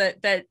 you know,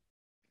 that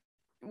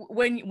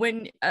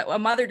when a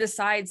mother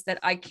decides that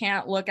I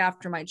can't look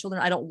after my children,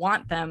 I don't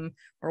want them,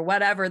 or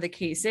whatever the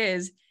case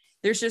is,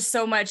 there's just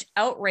so much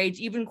outrage,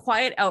 even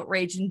quiet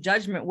outrage and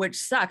judgment, which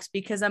sucks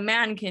because a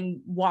man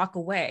can walk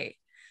away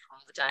all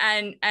the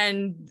time.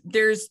 And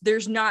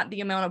there's not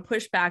the amount of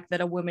pushback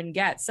that a woman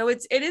gets. So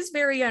it is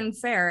very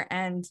unfair.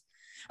 And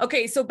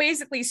okay, so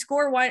basically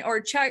score one or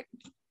check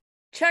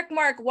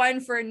mark one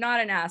for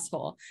not an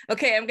asshole.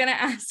 Okay, I'm gonna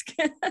ask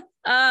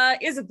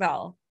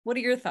Isabel, what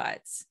are your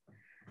thoughts?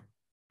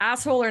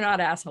 Asshole or not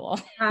asshole?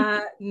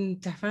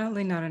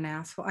 Definitely not an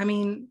asshole. I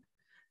mean,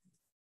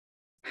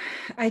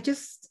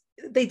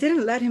 they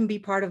didn't let him be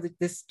part of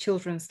this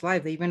children's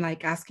life. They even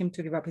like asked him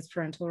to give up his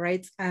parental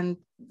rights. And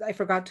I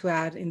forgot to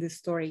add in this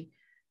story,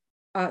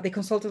 they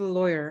consulted a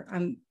lawyer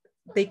and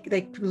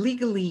they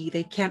legally,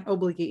 they can't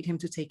obligate him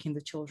to take in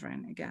the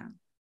children again.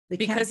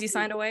 Because he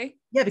signed away?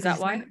 Yeah, because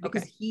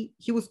because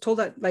he was told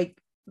that like,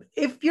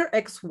 if your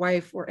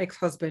ex-wife or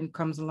ex-husband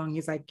comes along,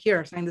 he's like,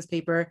 here, sign this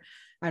paper.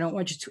 I don't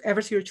want you to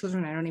ever see your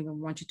children. I don't even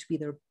want you to be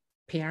their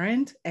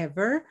parent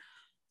ever.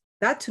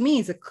 That to me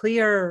is a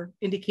clear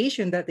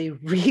indication that they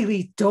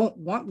really don't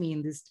want me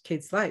in this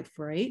kid's life,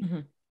 right?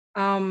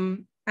 Mm-hmm.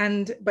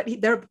 But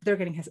they're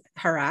getting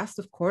harassed,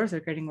 of course.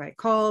 They're getting like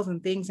calls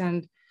and things.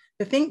 And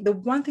the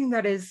one thing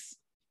that is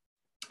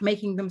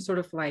making them sort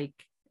of like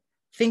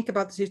think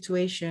about the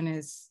situation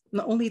is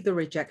not only the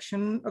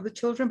rejection of the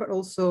children, but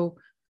also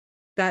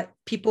that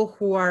people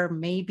who are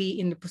maybe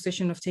in the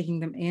position of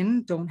taking them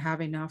in don't have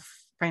enough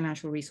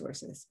financial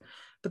resources.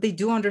 But they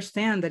do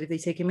understand that if they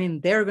take him in,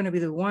 they're going to be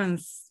the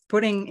ones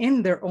putting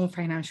in their own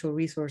financial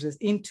resources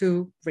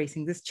into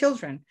raising these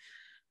children.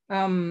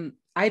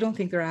 I don't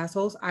think they're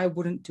assholes. I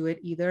wouldn't do it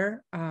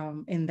either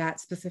in that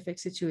specific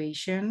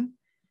situation.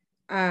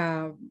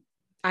 I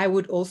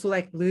would also,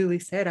 like Lily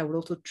said, I would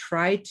also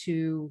try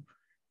to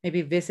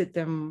maybe visit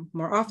them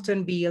more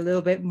often, be a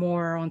little bit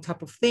more on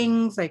top of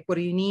things, like, what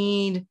do you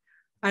need?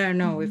 I don't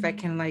know if I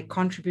can like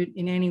contribute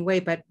in any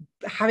way, but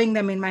having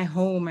them in my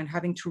home and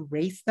having to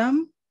raise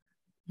them,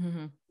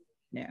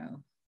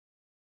 no.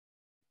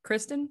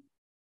 Kristen?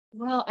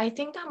 Well, I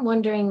think I'm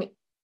wondering,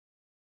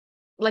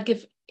 like,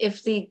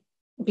 if the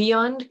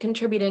beyond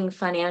contributing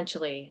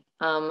financially,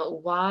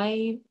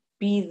 why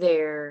be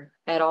there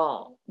at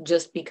all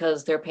just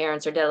because their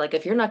parents are dead? Like,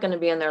 if you're not going to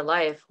be in their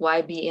life,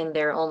 why be in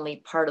there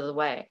only part of the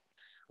way?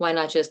 Why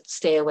not just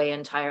stay away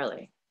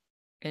entirely?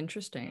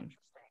 Interesting.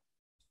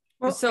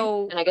 Well,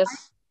 so and I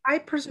guess I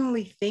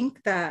personally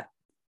think that,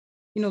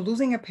 you know,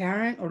 losing a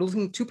parent or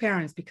losing two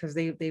parents, because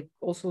they've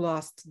also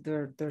lost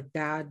their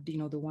dad, you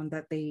know, the one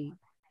that they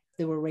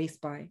were raised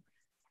by,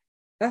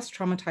 that's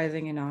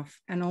traumatizing enough.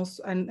 And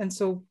also and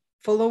so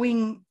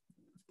following,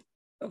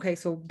 okay,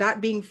 so that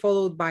being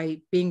followed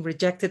by being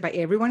rejected by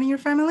everyone in your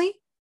family,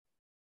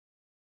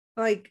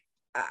 like,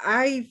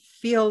 I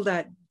feel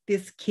that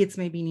these kids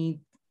maybe need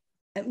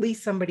at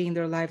least somebody in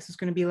their lives who's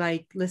going to be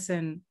like,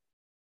 listen,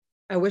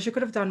 I wish I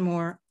could have done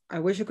more. I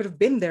wish I could have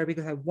been there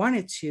because I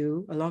wanted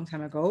to a long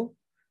time ago.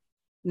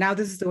 Now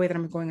this is the way that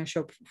I'm going to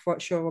show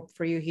up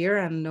for you here,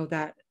 and know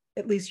that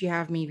at least you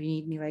have me. If you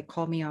need me, like,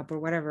 call me up or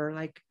whatever.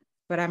 Like,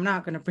 but I'm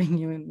not going to bring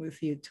you in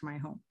with you to my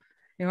home.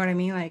 You know what I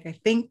mean? Like, I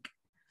think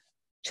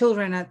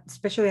children,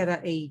 especially at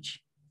that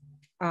age,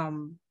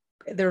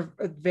 they're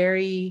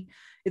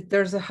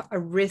there's a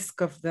risk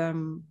of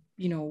them,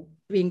 you know,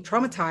 being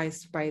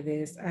traumatized by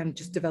this and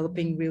just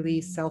developing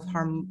really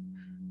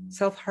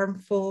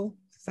self-harmful,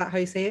 is that how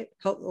you say it?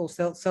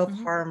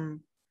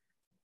 Self-harm,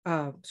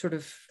 sort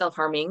of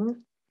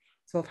self-harming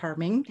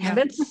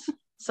habits,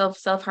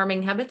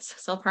 self-harm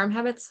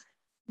habits.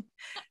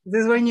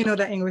 This is when you know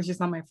that English is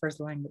not my first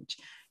language.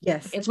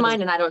 Yes, it's mine,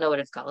 and I don't know what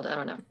it's called. I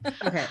don't know.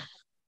 Okay.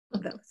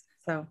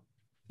 So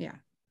yeah,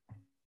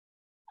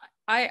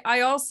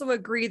 I also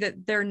agree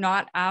that they're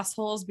not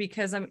assholes,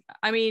 because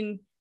I mean,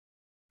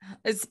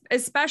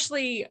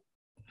 especially,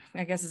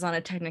 I guess it's on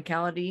a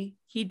technicality,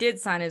 he did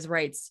sign his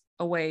rights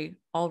away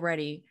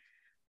already.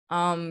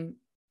 And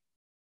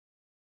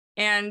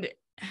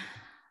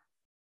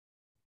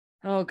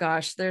Oh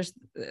gosh, there's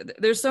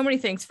so many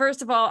things.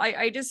 First of all,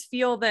 I just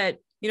feel that,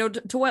 you know,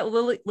 to what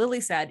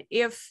Lily said,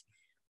 if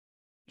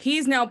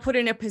he's now put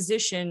in a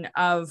position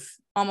of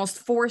almost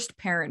forced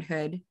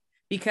parenthood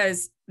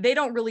because they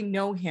don't really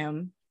know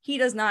him, he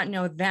does not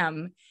know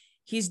them.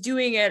 He's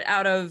doing it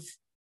out of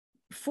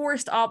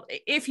forced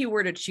if he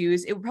were to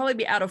choose, it would probably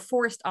be out of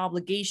forced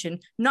obligation,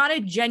 not a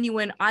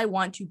genuine I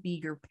want to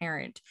be your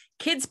parent.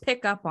 Kids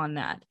pick up on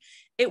that.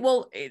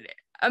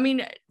 I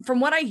mean, from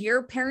what I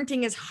hear,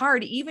 parenting is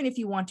hard, even if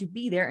you want to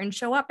be there and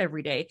show up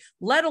every day,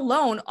 let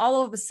alone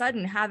all of a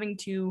sudden having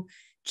to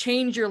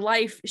change your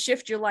life,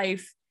 shift your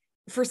life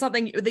for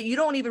something that you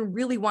don't even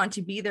really want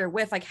to be there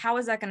with. Like, how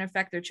is that going to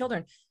affect the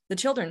children?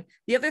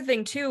 The other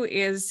thing too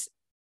is,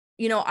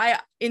 you know,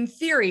 in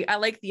theory, I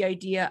like the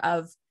idea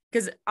of,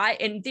 because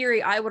in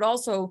theory, I would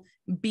also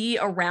be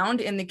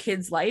around in the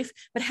kid's life,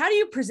 but how do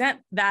you present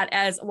that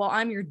as, well,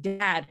 I'm your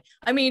dad?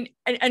 I mean,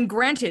 and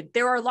granted,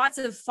 there are lots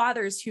of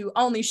fathers who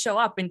only show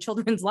up in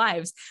children's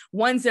lives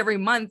once every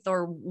month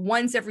or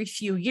once every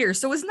few years.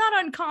 So it's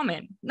not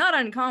uncommon,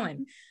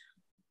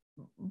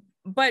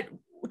 but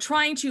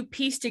trying to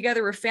piece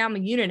together a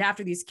family unit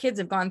after these kids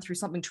have gone through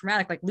something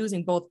traumatic, like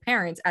losing both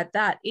parents at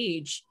that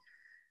age,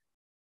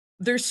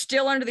 they're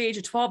still under the age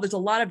of 12. There's a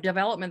lot of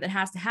development that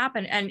has to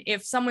happen. And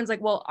if someone's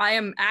like, well, I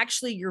am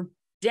actually your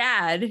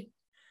dad,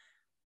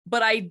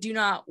 but I do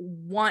not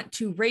want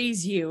to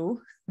raise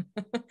you.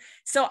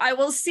 So I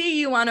will see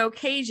you on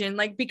occasion.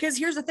 Like, because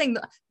here's the thing,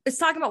 it's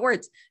talking about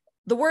words.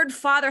 The word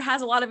father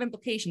has a lot of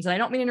implications. And I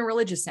don't mean in a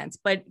religious sense,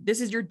 but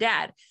this is your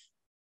dad.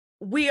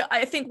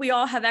 I think we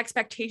all have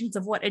expectations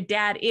of what a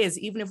dad is,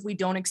 even if we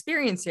don't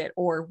experience it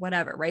or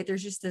whatever, right?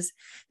 There's just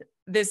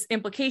this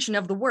implication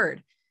of the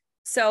word.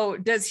 So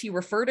does he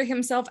refer to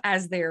himself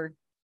as their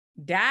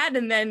dad?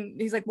 And then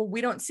he's like, well, we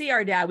don't see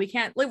our dad. We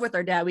can't live with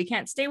our dad. We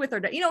can't stay with our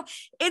dad. You know,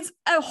 it's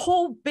a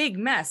whole big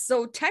mess.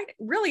 So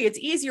really, it's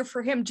easier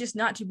for him just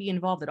not to be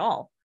involved at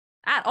all.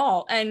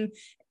 And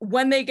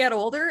when they get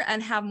older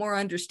and have more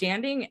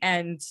understanding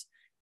and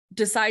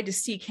decide to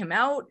seek him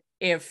out,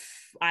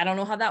 if I don't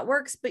know how that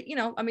works, but, you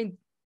know, I mean,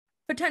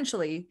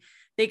 potentially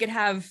they could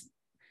have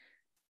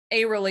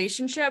a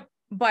relationship,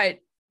 but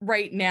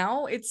right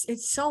now it's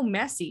so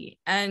messy.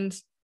 And,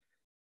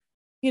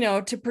 you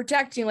know, to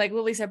protecting, like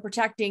Lily said,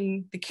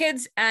 protecting the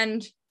kids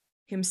and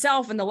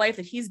himself and the life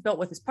that he's built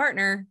with his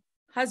partner,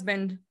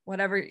 husband,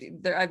 whatever,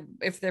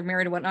 if they're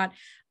married or whatnot,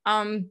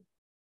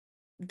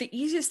 the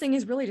easiest thing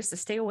is really just to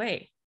stay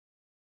away.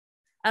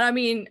 And I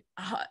mean,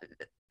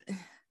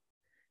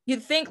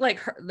 you'd think like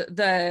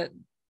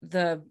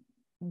the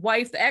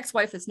wife, the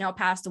ex-wife that's now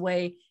passed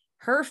away,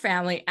 her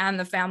family and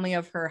the family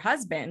of her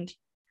husband,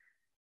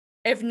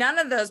 if none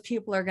of those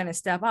people are going to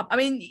step up, I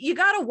mean, you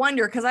got to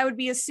wonder, because I would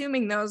be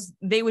assuming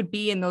they would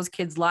be in those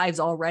kids' lives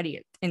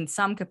already in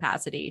some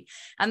capacity.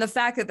 And the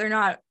fact that they're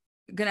not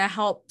going to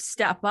help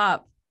step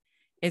up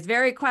is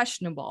very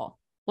questionable.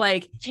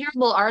 Like, how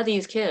terrible are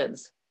these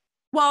kids?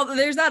 Well,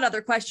 there's that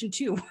other question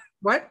too.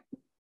 What?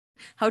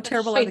 How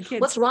terrible are the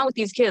kids? What's wrong with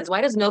these kids? Why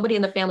does nobody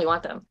in the family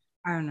want them?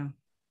 I don't know.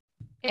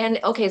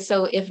 And okay,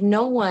 so if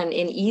no one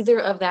in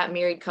either of that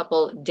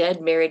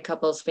dead married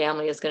couple's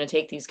family is going to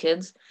take these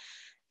kids,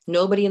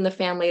 nobody in the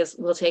family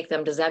will take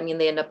them. Does that mean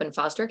they end up in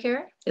foster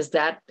care? Is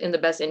that in the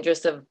best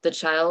interest of the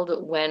child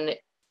when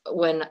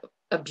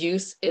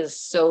abuse is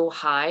so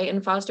high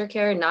in foster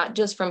care, not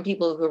just from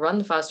people who run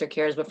the foster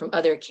cares, but from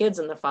other kids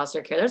in the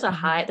foster care? There's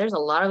a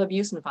lot of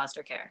abuse in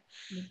foster care.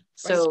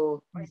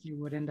 So you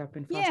would end up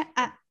in foster Yeah,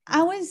 care.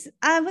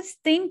 I was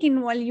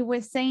thinking while you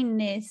were saying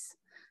this,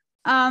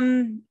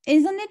 isn't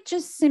it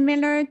just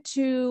similar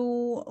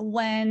to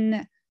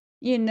when,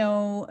 you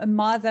know, a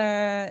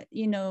mother,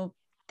 you know,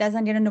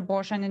 doesn't get an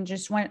abortion and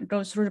just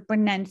goes through the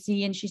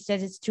pregnancy and she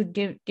says it's to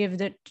give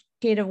the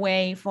kid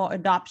away for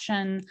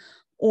adoption,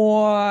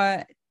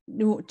 or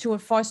to a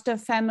foster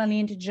family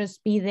and to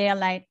just be there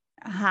like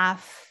kind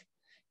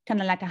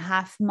of like a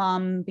half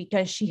mom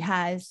because she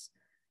has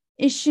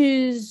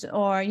issues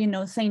or, you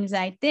know, things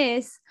like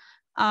this.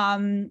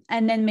 And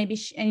then maybe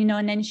and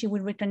then she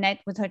would reconnect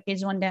with her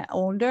kids when they're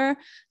older.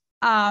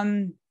 I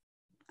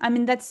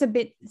mean, that's a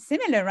bit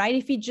similar, right?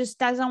 If he just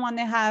doesn't want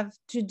to have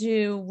to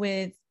do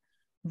with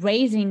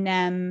raising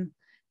them,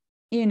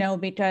 you know,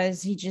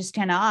 because he just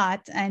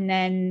cannot, and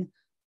then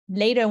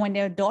later when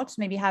they're adults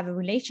maybe have a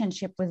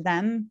relationship with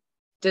them.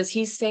 Does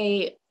he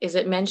say, is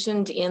it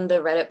mentioned in the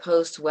Reddit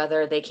post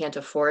whether they can't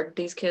afford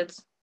these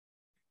kids?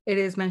 It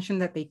is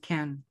mentioned that they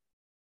can,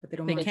 but they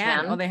don't. They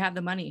can. Oh, they have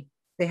the money.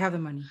 They have the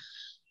money.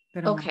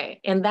 Okay,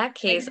 in that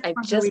case, I'm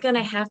just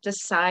gonna have to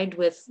side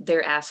with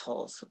their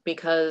assholes,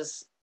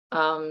 because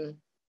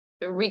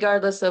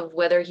regardless of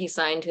whether he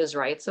signed his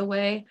rights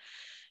away,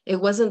 it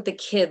wasn't the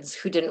kids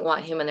who didn't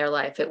want him in their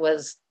life. It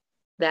was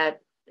that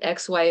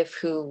ex-wife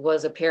who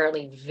was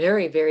apparently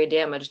very, very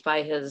damaged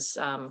by his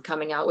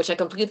coming out, which I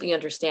completely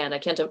understand. I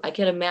can't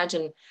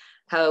imagine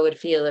how I would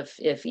feel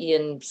if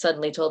Ian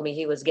suddenly told me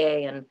he was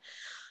gay and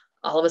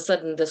all of a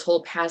sudden this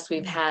whole past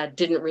we've had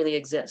didn't really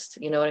exist.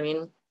 You know what I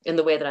mean? In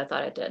the way that I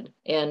thought it did.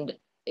 And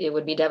it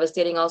would be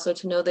devastating also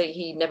to know that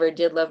he never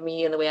did love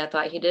me in the way I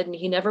thought he did, and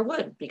he never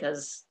would,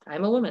 because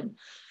I'm a woman.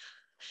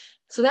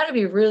 So that would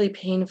be really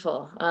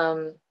painful.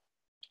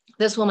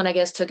 This woman, I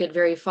guess, took it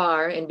very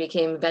far and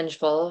became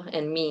vengeful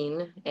and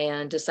mean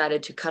and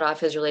decided to cut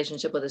off his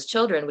relationship with his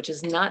children, which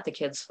is not the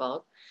kid's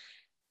fault.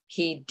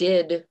 He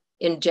did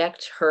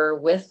inject her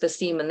with the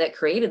semen that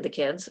created the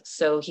kids,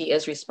 so he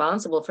is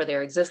responsible for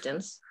their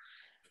existence.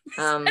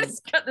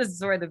 This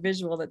is where the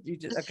visual that you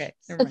just, okay,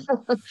 never mind.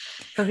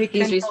 So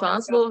He's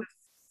responsible.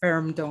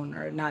 Sperm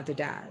donor, not the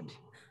dad.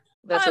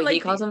 That's what he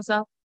calls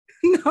himself?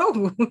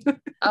 No.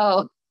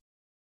 Oh.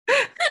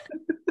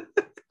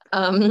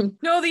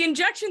 No, the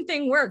injection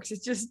thing works.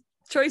 It's just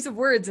choice of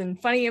words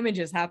and funny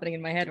images happening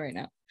in my head right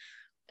now.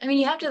 I mean,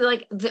 you have to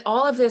like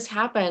all of this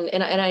happened,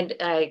 and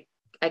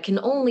I can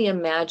only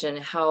imagine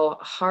how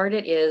hard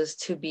it is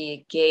to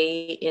be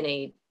gay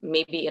in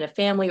maybe in a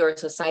family or a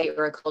society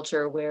or a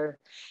culture where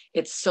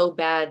it's so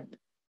bad.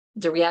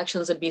 The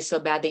reactions would be so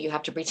bad that you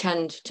have to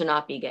pretend to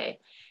not be gay,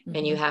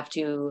 and you have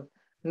to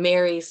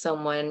marry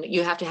someone.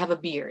 You have to have a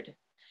beard,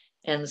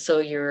 and so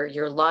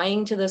you're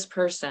lying to this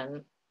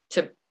person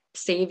to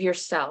save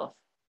yourself.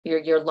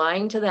 You're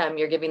lying to them.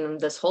 You're giving them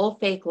this whole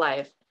fake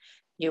life.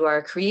 You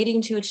are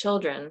creating 2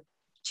 children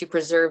to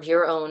preserve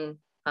your own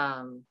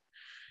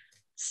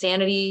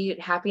sanity,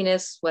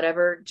 happiness,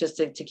 whatever, just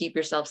to keep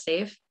yourself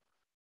safe.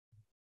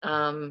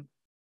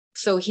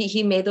 So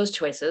he made those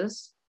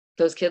choices.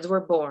 Those kids were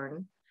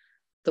born.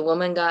 The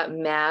woman got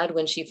mad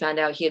when she found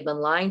out he had been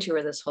lying to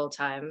her this whole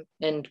time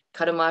and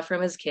cut him off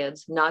from his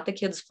kids. Not the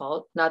kids'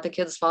 fault. Not the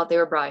kids' fault. They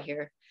were brought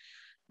here.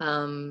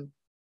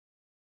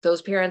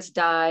 Those parents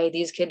die.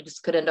 These kids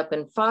could end up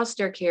in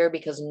foster care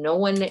because no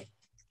one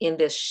in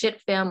this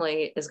shit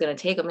family is going to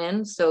take them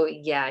in. So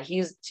yeah,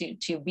 he's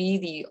to be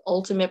the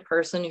ultimate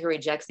person who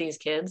rejects these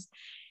kids,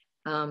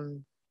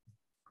 who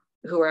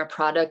are a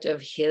product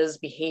of his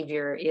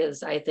behavior,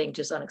 is, I think,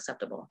 just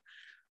unacceptable.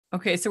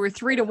 Okay, so we're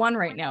 3-1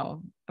 right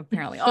now,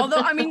 apparently. Although,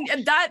 I mean,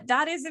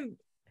 that isn't,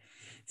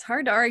 it's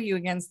hard to argue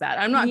against that.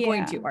 I'm not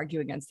going to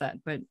argue against that,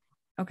 but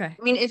okay.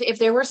 I mean, if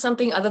there were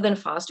something other than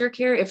foster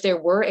care, if there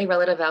were a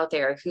relative out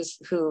there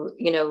who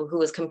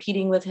was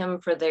competing with him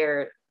for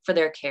their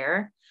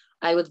care,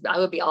 I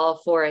would be all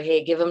for,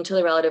 hey, give them to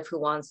the relative who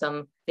wants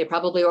them. They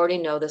probably already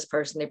know this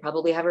person. They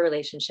probably have a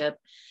relationship,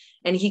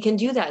 and he can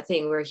do that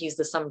thing where he's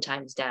the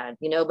sometimes dad,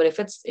 But if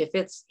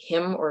it's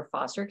him or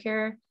foster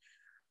care,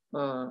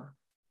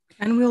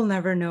 and we'll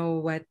never know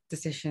what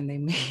decision they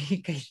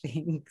make, I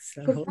think.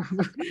 So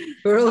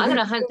I'm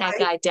gonna hunt that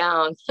guy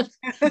down.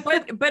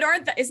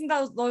 but isn't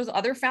those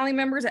other family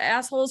members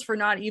assholes for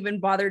not even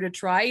bother to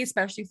try,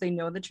 especially if they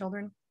know the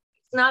children?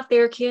 It's not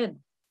their kid.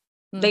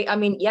 I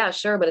mean, yeah,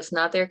 sure, but it's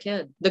not their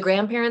kid. The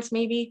grandparents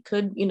maybe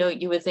could,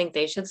 you would think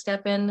they should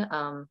step in,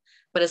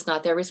 but it's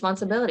not their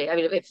responsibility. I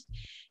mean,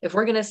 if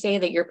we're gonna say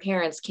that your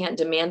parents can't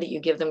demand that you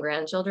give them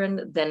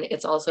grandchildren, then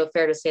it's also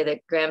fair to say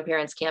that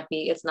grandparents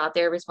it's not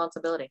their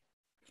responsibility.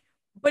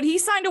 But he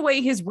signed away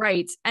his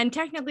rights, and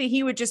technically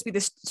he would just be the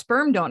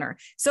sperm donor.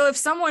 So if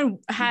someone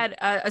had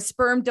a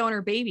sperm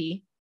donor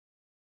baby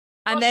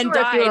and then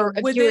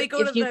died, would they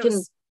go to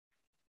those?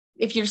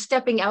 If you're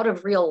stepping out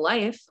of real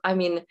life, I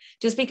mean,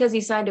 just because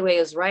he signed away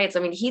his rights, I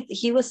mean,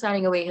 he was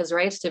signing away his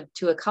rights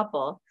to a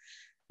couple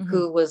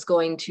who was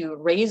going to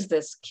raise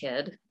this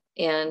kid,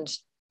 and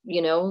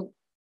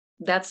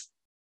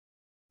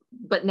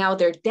but now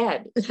they're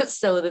dead.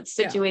 So the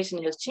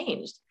situation has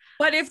changed.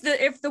 But if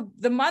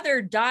the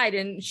mother died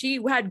and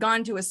she had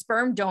gone to a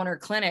sperm donor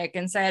clinic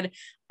and said,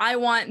 I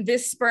want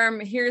this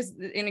sperm, and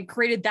it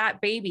created that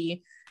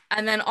baby,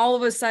 and then all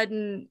of a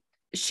sudden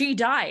she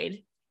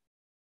died,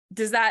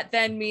 does that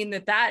then mean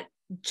that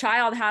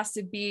child has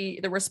to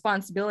be the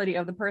responsibility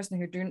of the person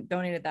who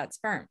donated that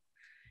sperm?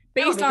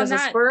 Based on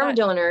that,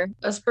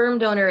 a sperm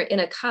donor in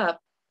a cup,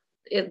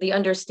 the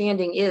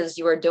understanding is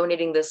you are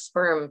donating this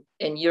sperm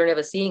and you're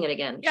never seeing it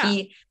again. Yeah.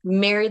 He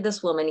married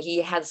this woman.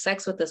 He had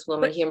sex with this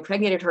woman. He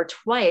impregnated her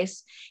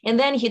twice. And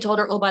then he told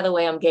her, oh, by the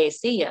way, I'm gay.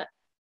 See ya.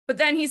 But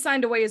then he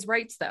signed away his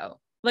rights, though.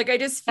 Like, I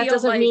just feel that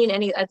doesn't mean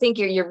any. I think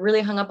you're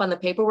really hung up on the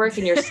paperwork,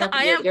 and you're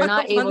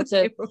not able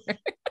to.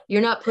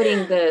 You're not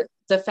putting the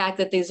fact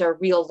that these are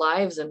real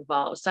lives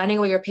involved. Signing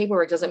away your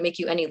paperwork doesn't make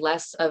you any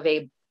less of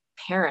a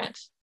parent,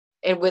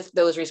 and with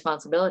those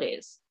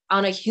responsibilities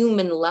on a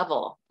human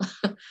level.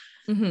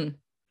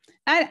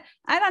 I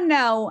don't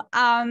know.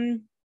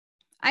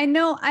 I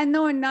know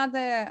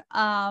another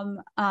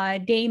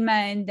gay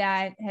man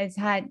that has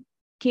had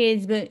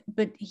kids,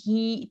 but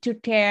he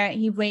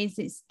raised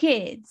his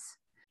kids,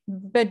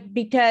 but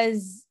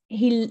because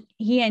he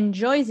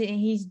enjoys it,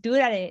 he's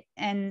good at it,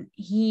 and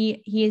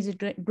he is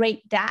a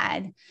great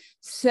dad.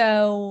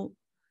 So,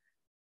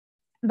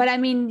 but I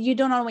mean, you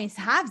don't always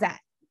have that,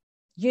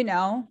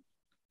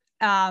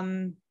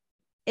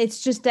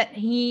 it's just that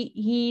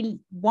he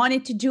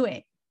wanted to do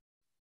it.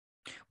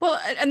 Well,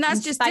 and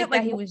that's just it.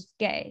 Like, he was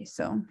gay.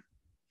 So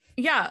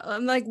yeah,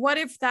 like, what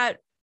if that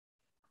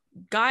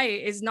guy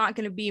is not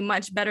going to be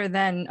much better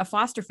than a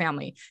foster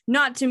family?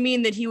 Not to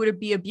mean that he would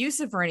be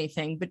abusive or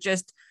anything, but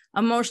just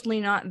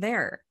emotionally not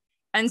there.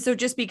 And so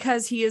just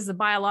because he is the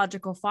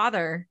biological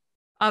father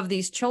of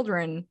these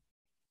children,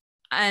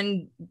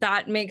 and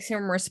that makes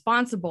him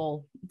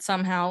responsible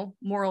somehow,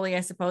 morally,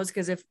 I suppose,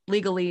 because if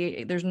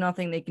legally there's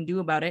nothing they can do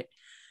about it.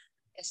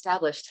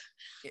 Established.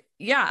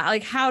 Yeah,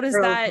 like how does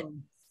that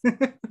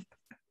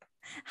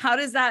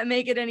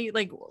make it any,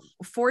 like,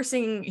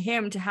 forcing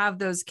him to have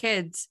those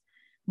kids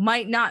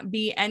might not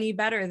be any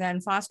better than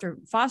foster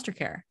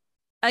care.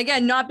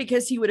 Again, not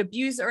because he would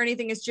abuse or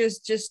anything, it's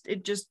just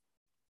it just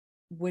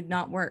would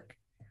not work.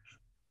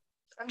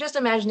 I'm just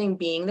imagining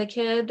being the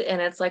kid, and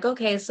it's like,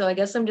 okay, so I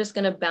guess I'm just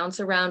going to bounce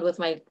around with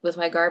my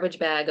garbage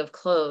bag of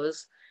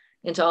clothes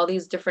into all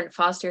these different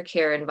foster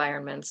care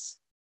environments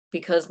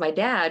because my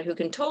dad, who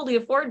can totally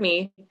afford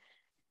me,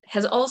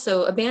 has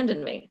also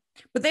abandoned me.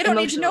 But they don't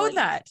need to know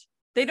that.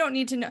 They don't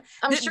need to know.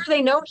 I'm sure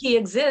they know he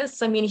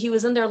exists. I mean, he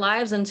was in their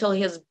lives until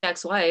his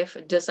ex-wife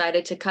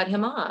decided to cut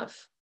him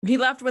off. He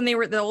left when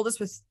the oldest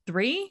was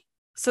 3,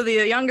 so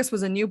the youngest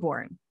was a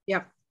newborn.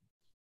 Yep.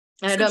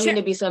 And I don't mean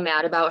to be so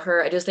mad about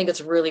her. I just think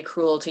it's really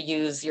cruel to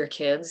use your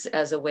kids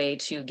as a way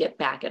to get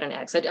back at an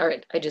ex.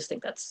 I just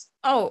think that's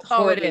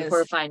it is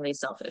horrifyingly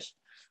selfish.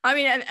 I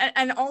mean,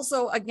 and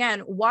also,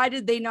 again, why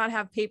did they not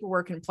have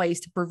paperwork in place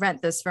to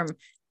prevent this from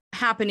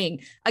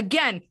happening?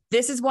 Again,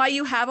 this is why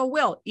you have a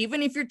will,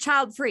 even if you're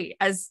child free,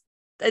 as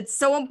it's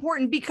so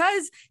important,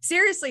 because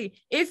seriously,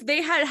 if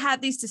they had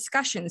had these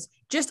discussions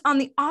just on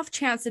the off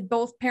chance that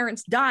both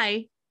parents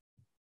die,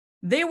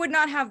 they would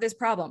not have this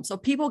problem. So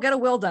people get a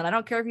will done. I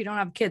don't care if you don't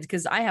have kids,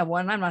 because I have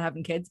one. I'm not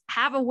having kids.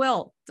 Have a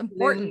will. It's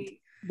important.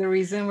 The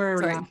reason we're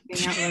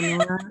laughing at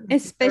Lenora,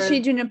 especially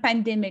during a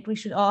pandemic, we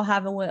should all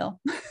have a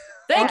will.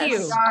 Thank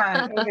you.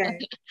 Okay.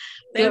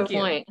 Thank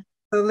you.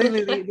 So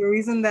literally, the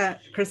reason that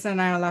Kristen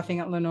and I are laughing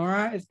at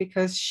Lenora is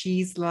because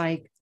she's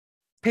like,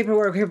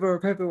 paperwork.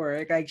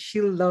 Like,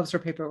 she loves her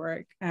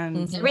paperwork,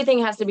 and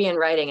everything has to be in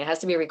writing. It has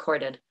to be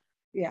recorded.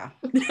 Yeah.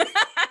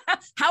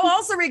 How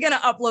else are we going to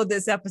upload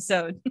this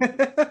episode?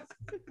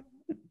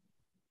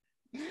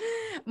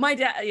 My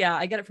dad, yeah,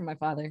 I get it from my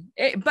father.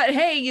 But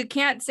hey, you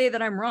can't say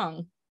that I'm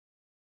wrong.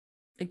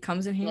 It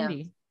comes in handy.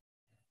 Yeah.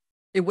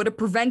 It would have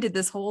prevented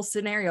this whole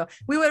scenario.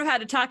 We would have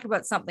had to talk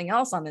about something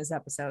else on this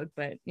episode,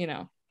 but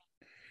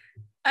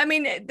I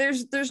mean,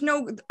 there's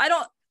no, I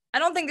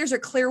don't think there's a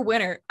clear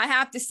winner. I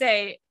have to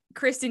say,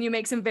 Kristen, you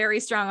make some very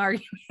strong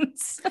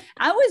arguments.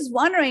 I was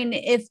wondering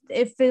if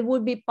it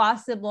would be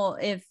possible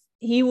if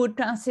he would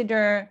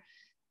consider,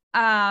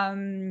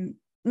 doing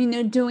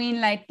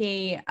like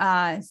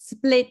a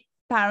split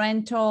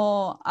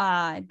parental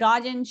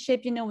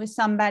guardianship, with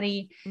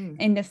somebody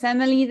in the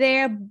family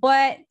there.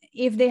 But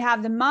if they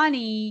have the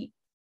money,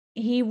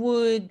 he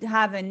would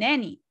have a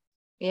nanny,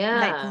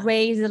 like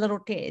raise the little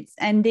kids,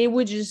 and they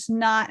would just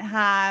not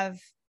have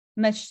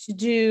much to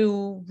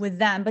do with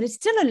them. But it's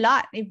still a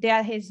lot if they're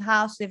at his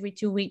house every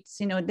 2 weeks.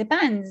 It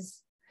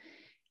depends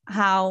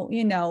how,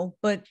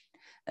 but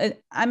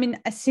I mean,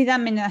 I see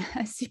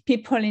see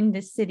people in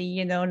the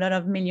city, a lot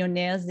of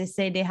millionaires, they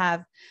say they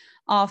have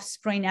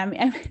offspring. I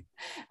mean, it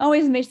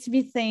always makes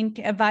me think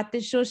about the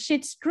show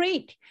Schitt's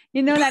Creek,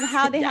 like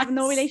how they have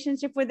no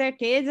relationship with their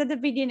kids at the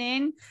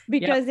beginning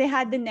because they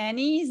had the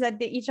nannies,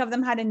 that each of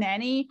them had a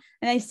nanny.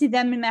 And I see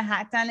them in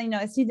Manhattan,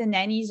 I see the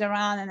nannies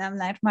around, and I'm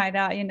like, my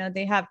God,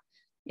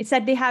 it's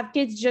that they have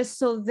kids just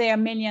so their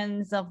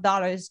millions of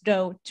dollars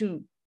go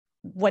to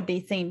what they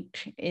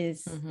think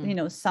is,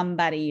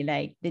 somebody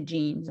like the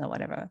genes or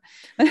whatever.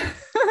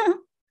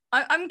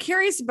 I'm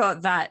curious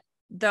about that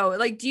though.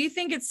 Like, do you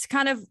think it's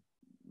kind of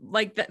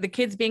like the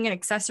kids being an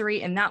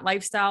accessory in that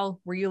lifestyle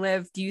where you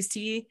live? Do you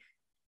see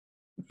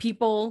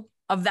people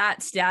of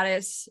that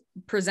status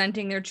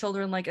presenting their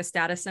children like a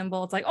status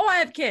symbol? It's like, oh, I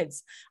have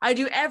kids. I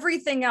do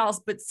everything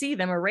else but see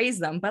them or raise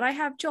them, but I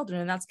have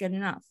children and that's good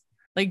enough.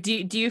 Like, do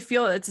you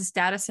feel it's a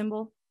status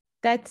symbol?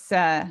 That's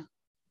an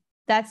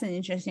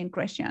interesting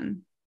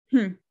question.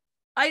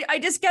 I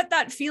just get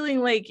that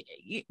feeling like,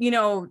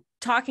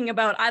 talking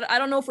about, I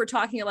don't know if we're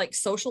talking at like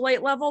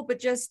socialite level, but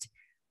just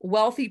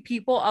wealthy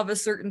people of a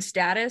certain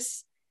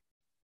status,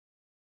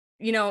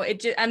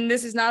 and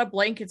this is not a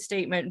blanket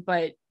statement,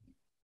 but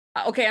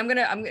okay, I'm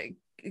gonna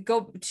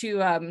go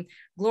to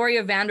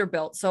Gloria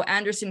Vanderbilt. So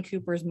Anderson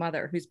Cooper's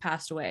mother, who's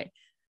passed away.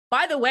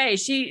 By the way,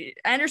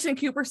 Anderson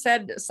Cooper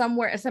said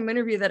somewhere in some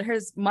interview that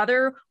his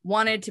mother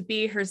wanted to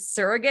be her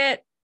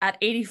surrogate at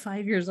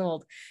 85 years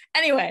old.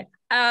 Anyway,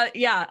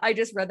 I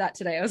just read that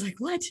today. I was like,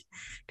 what?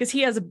 Because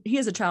he has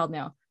a child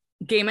now.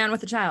 Gay man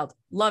with a child.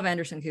 Love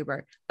Anderson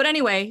Cooper. But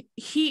anyway,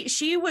 she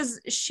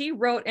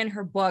wrote in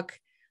her book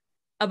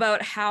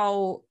about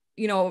how,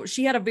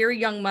 she had a very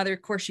young mother.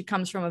 Of course, she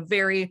comes from a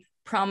very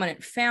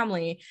prominent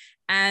family,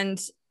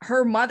 and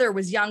her mother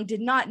was young,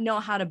 did not know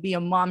how to be a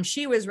mom.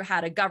 She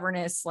had a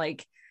governess,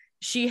 like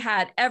she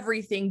had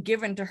everything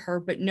given to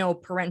her, but no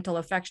parental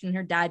affection.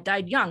 Her dad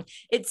died young.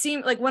 It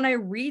seemed like when I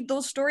read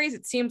those stories,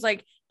 it seems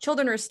like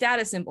children are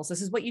status symbols.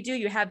 This is what you do.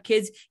 You have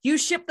kids, you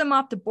ship them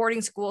off to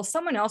boarding school,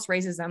 someone else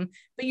raises them,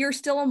 but you're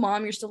still a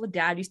mom, you're still a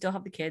dad, you still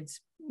have the kids.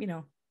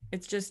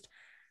 It's just,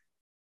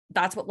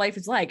 that's what life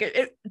is like.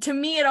 To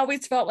me, it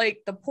always felt like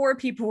the poor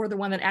people were the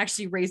one that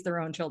actually raised their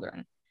own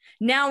children.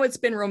 Now it's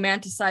been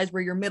romanticized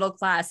where you're middle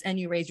class and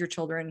you raise your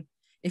children.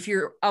 If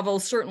you're of a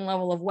certain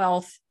level of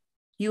wealth,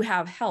 you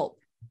have help,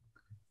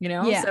 you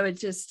know? Yeah. So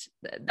it's just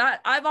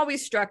that I've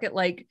always struck it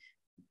like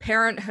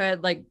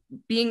parenthood, like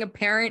being a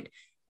parent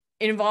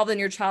involved in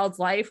your child's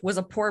life was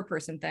a poor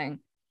person thing.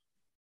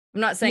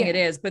 I'm not saying it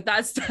is, but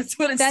that's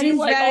what it seems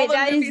like. All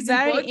the movies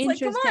and books. Like,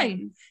 come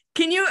on.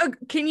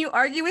 Can you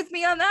argue with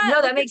me on that?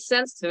 No, that makes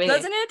sense to me.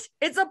 Doesn't it?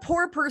 It's a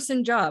poor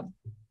person job.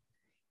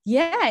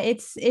 Yeah,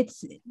 it's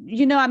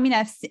you know, I mean,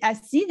 I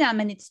see them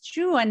and it's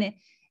true. And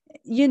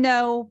you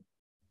know,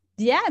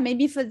 yeah,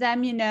 maybe for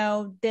them, you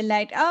know, they're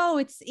like, oh,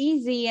 it's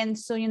easy, and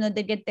so, you know,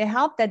 they get the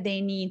help that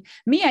they need.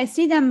 Me, I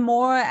see them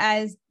more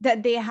as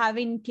that they're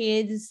having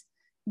kids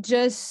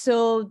just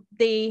so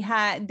they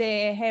had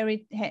their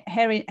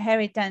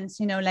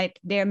inheritance, you know, like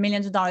their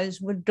millions of dollars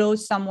would go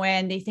somewhere,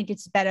 and they think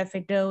it's better if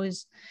it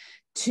goes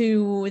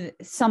to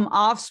some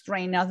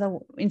offspring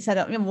instead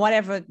of, you know,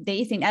 whatever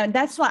they think. And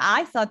that's what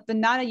I thought. But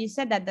now that you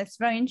said that, that's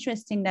very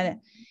interesting that,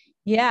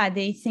 yeah,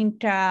 they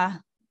think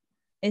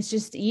it's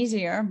just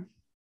easier.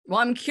 Well,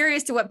 I'm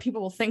curious to what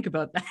people will think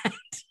about that.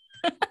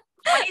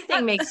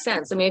 Anything makes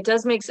sense. I mean, it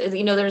does make sense.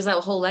 You know, there's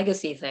that whole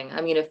legacy thing.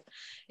 I mean, if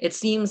it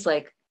seems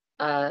like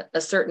a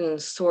certain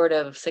sort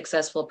of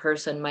successful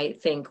person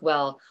might think,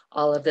 well,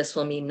 all of this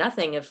will mean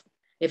nothing if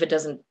it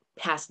doesn't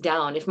pass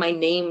down, if my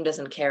name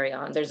doesn't carry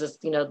on. There's this,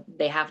 you know,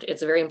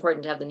 it's very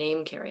important to have the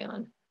name carry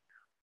on.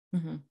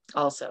 Mm-hmm.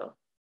 Also,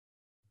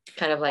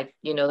 kind of like,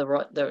 you know,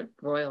 the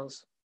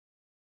royals.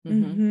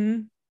 Mm-hmm.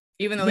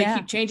 Even though they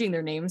keep changing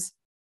their names,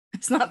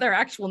 it's not their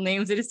actual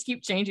names, they just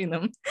keep changing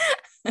them.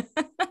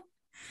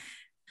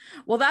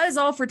 Well, that is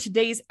all for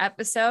today's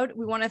episode.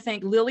 We want to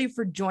thank LiLi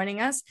for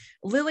joining us.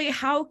 LiLi,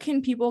 how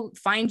can people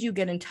find you,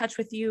 get in touch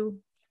with you,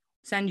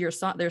 send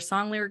their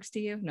song lyrics to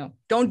you? No,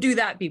 don't do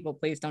that, people.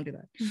 Please don't do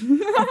that.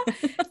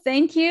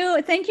 Thank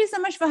you so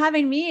much for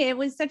having me. It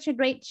was such a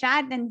great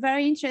chat and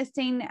very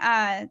interesting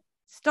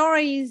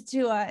stories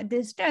to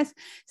discuss.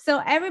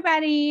 So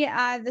everybody,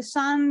 my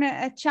song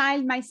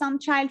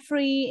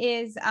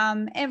Childfree is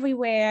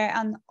everywhere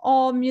on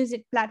all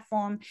music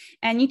platform,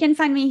 and you can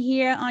find me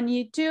here on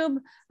YouTube,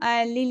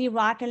 LiLi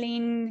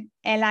Roquelin,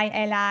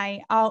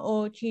 LiLi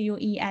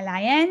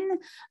Roquelin,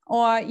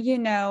 or, you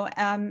know,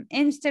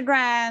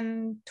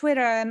 Instagram,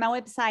 Twitter. My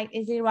website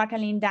is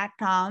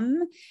liliroquelin.com,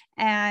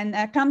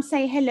 and come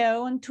say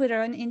hello on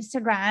Twitter and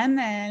Instagram,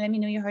 and let me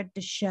know you heard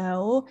the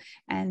show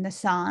and the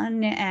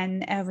song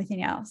and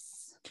everything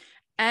else.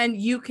 And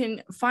you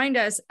can find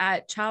us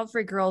at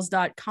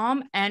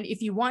childfreegirls.com. And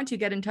if you want to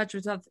get in touch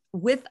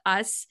with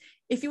us,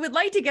 if you would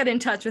like to get in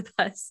touch with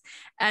us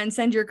and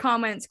send your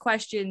comments,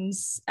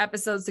 questions,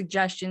 episode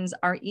suggestions,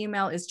 our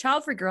email is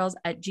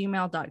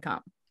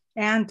childfreegirls@gmail.com.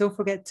 And don't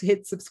forget to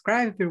hit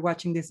subscribe if you're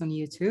watching this on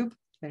YouTube.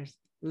 There's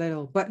a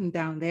little button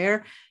down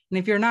there. And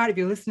if you're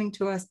listening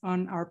to us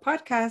on our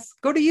podcast,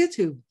 go to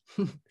YouTube,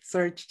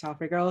 search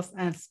Childfree Girls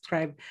and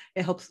subscribe.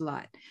 It helps a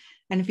lot.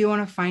 And if you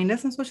want to find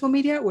us on social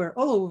media, we're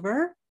all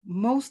over,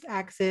 most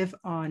active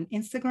on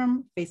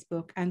Instagram,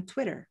 Facebook, and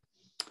Twitter.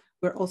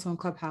 We're also on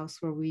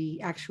Clubhouse, where we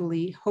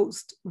actually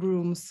host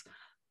rooms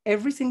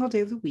every single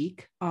day of the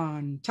week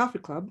on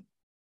Childfree Club.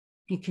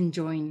 You can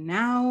join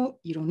now.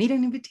 You don't need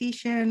an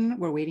invitation.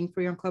 We're waiting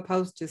for you on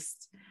Clubhouse.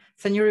 Just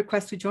send your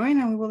request to join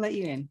and we will let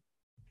you in.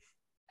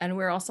 And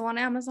we're also on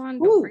Amazon.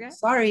 Don't forget.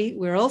 Sorry,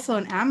 we're also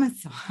on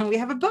Amazon. We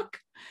have a book.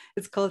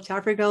 It's called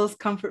Childfree Girls,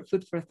 Comfort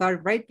Food for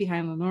Thought, right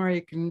behind Lenora.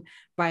 You can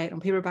buy it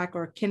on paperback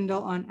or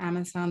Kindle on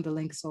Amazon. The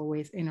link's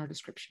always in our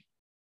description.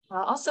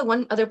 Also,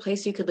 one other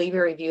place you could leave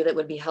a review that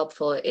would be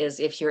helpful is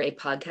if you're a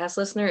podcast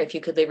listener, if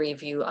you could leave a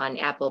review on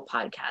Apple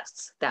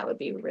Podcasts, that would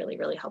be really,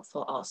 really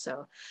helpful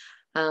also.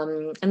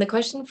 And the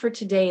question for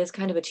today is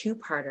kind of a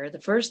two-parter. The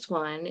first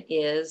one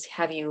is,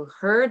 have you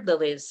heard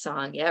LiLi's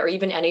song yet, or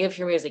even any of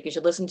your music? You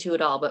should listen to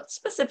it all, but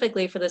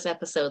specifically for this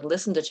episode,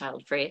 listen to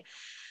Childfree.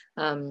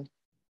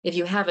 If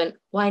you haven't,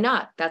 why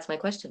not? That's my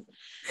question.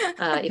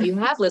 If you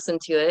have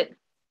listened to it,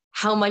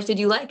 how much did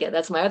you like it?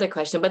 That's my other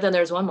question. But then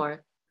there's one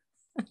more.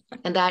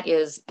 And that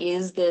is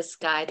this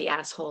guy the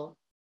asshole?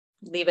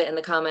 Leave it in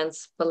the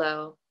comments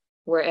below,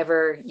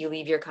 wherever you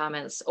leave your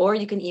comments. Or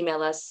you can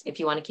email us if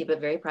you want to keep it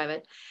very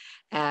private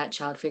at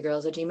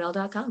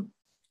childfreegirls@gmail.com.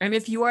 And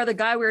if you are the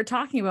guy we were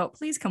talking about,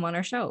 please come on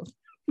our show.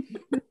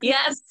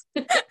 Yes.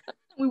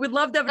 We would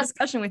love to have a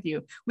discussion with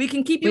you. We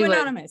can keep you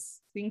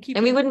anonymous. We can keep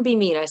we wouldn't be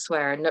mean, I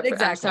swear. No,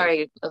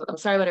 exactly. I'm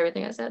sorry about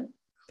everything I said.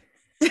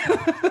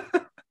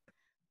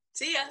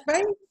 See ya.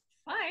 Bye.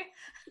 Bye.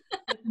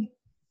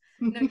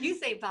 No, you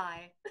say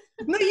bye.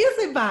 No, you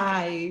say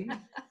bye.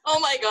 Oh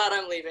my God,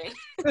 I'm leaving.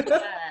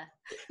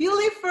 You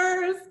leave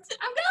first.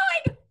 I'm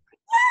going.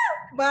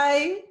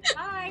 Bye.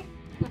 Bye.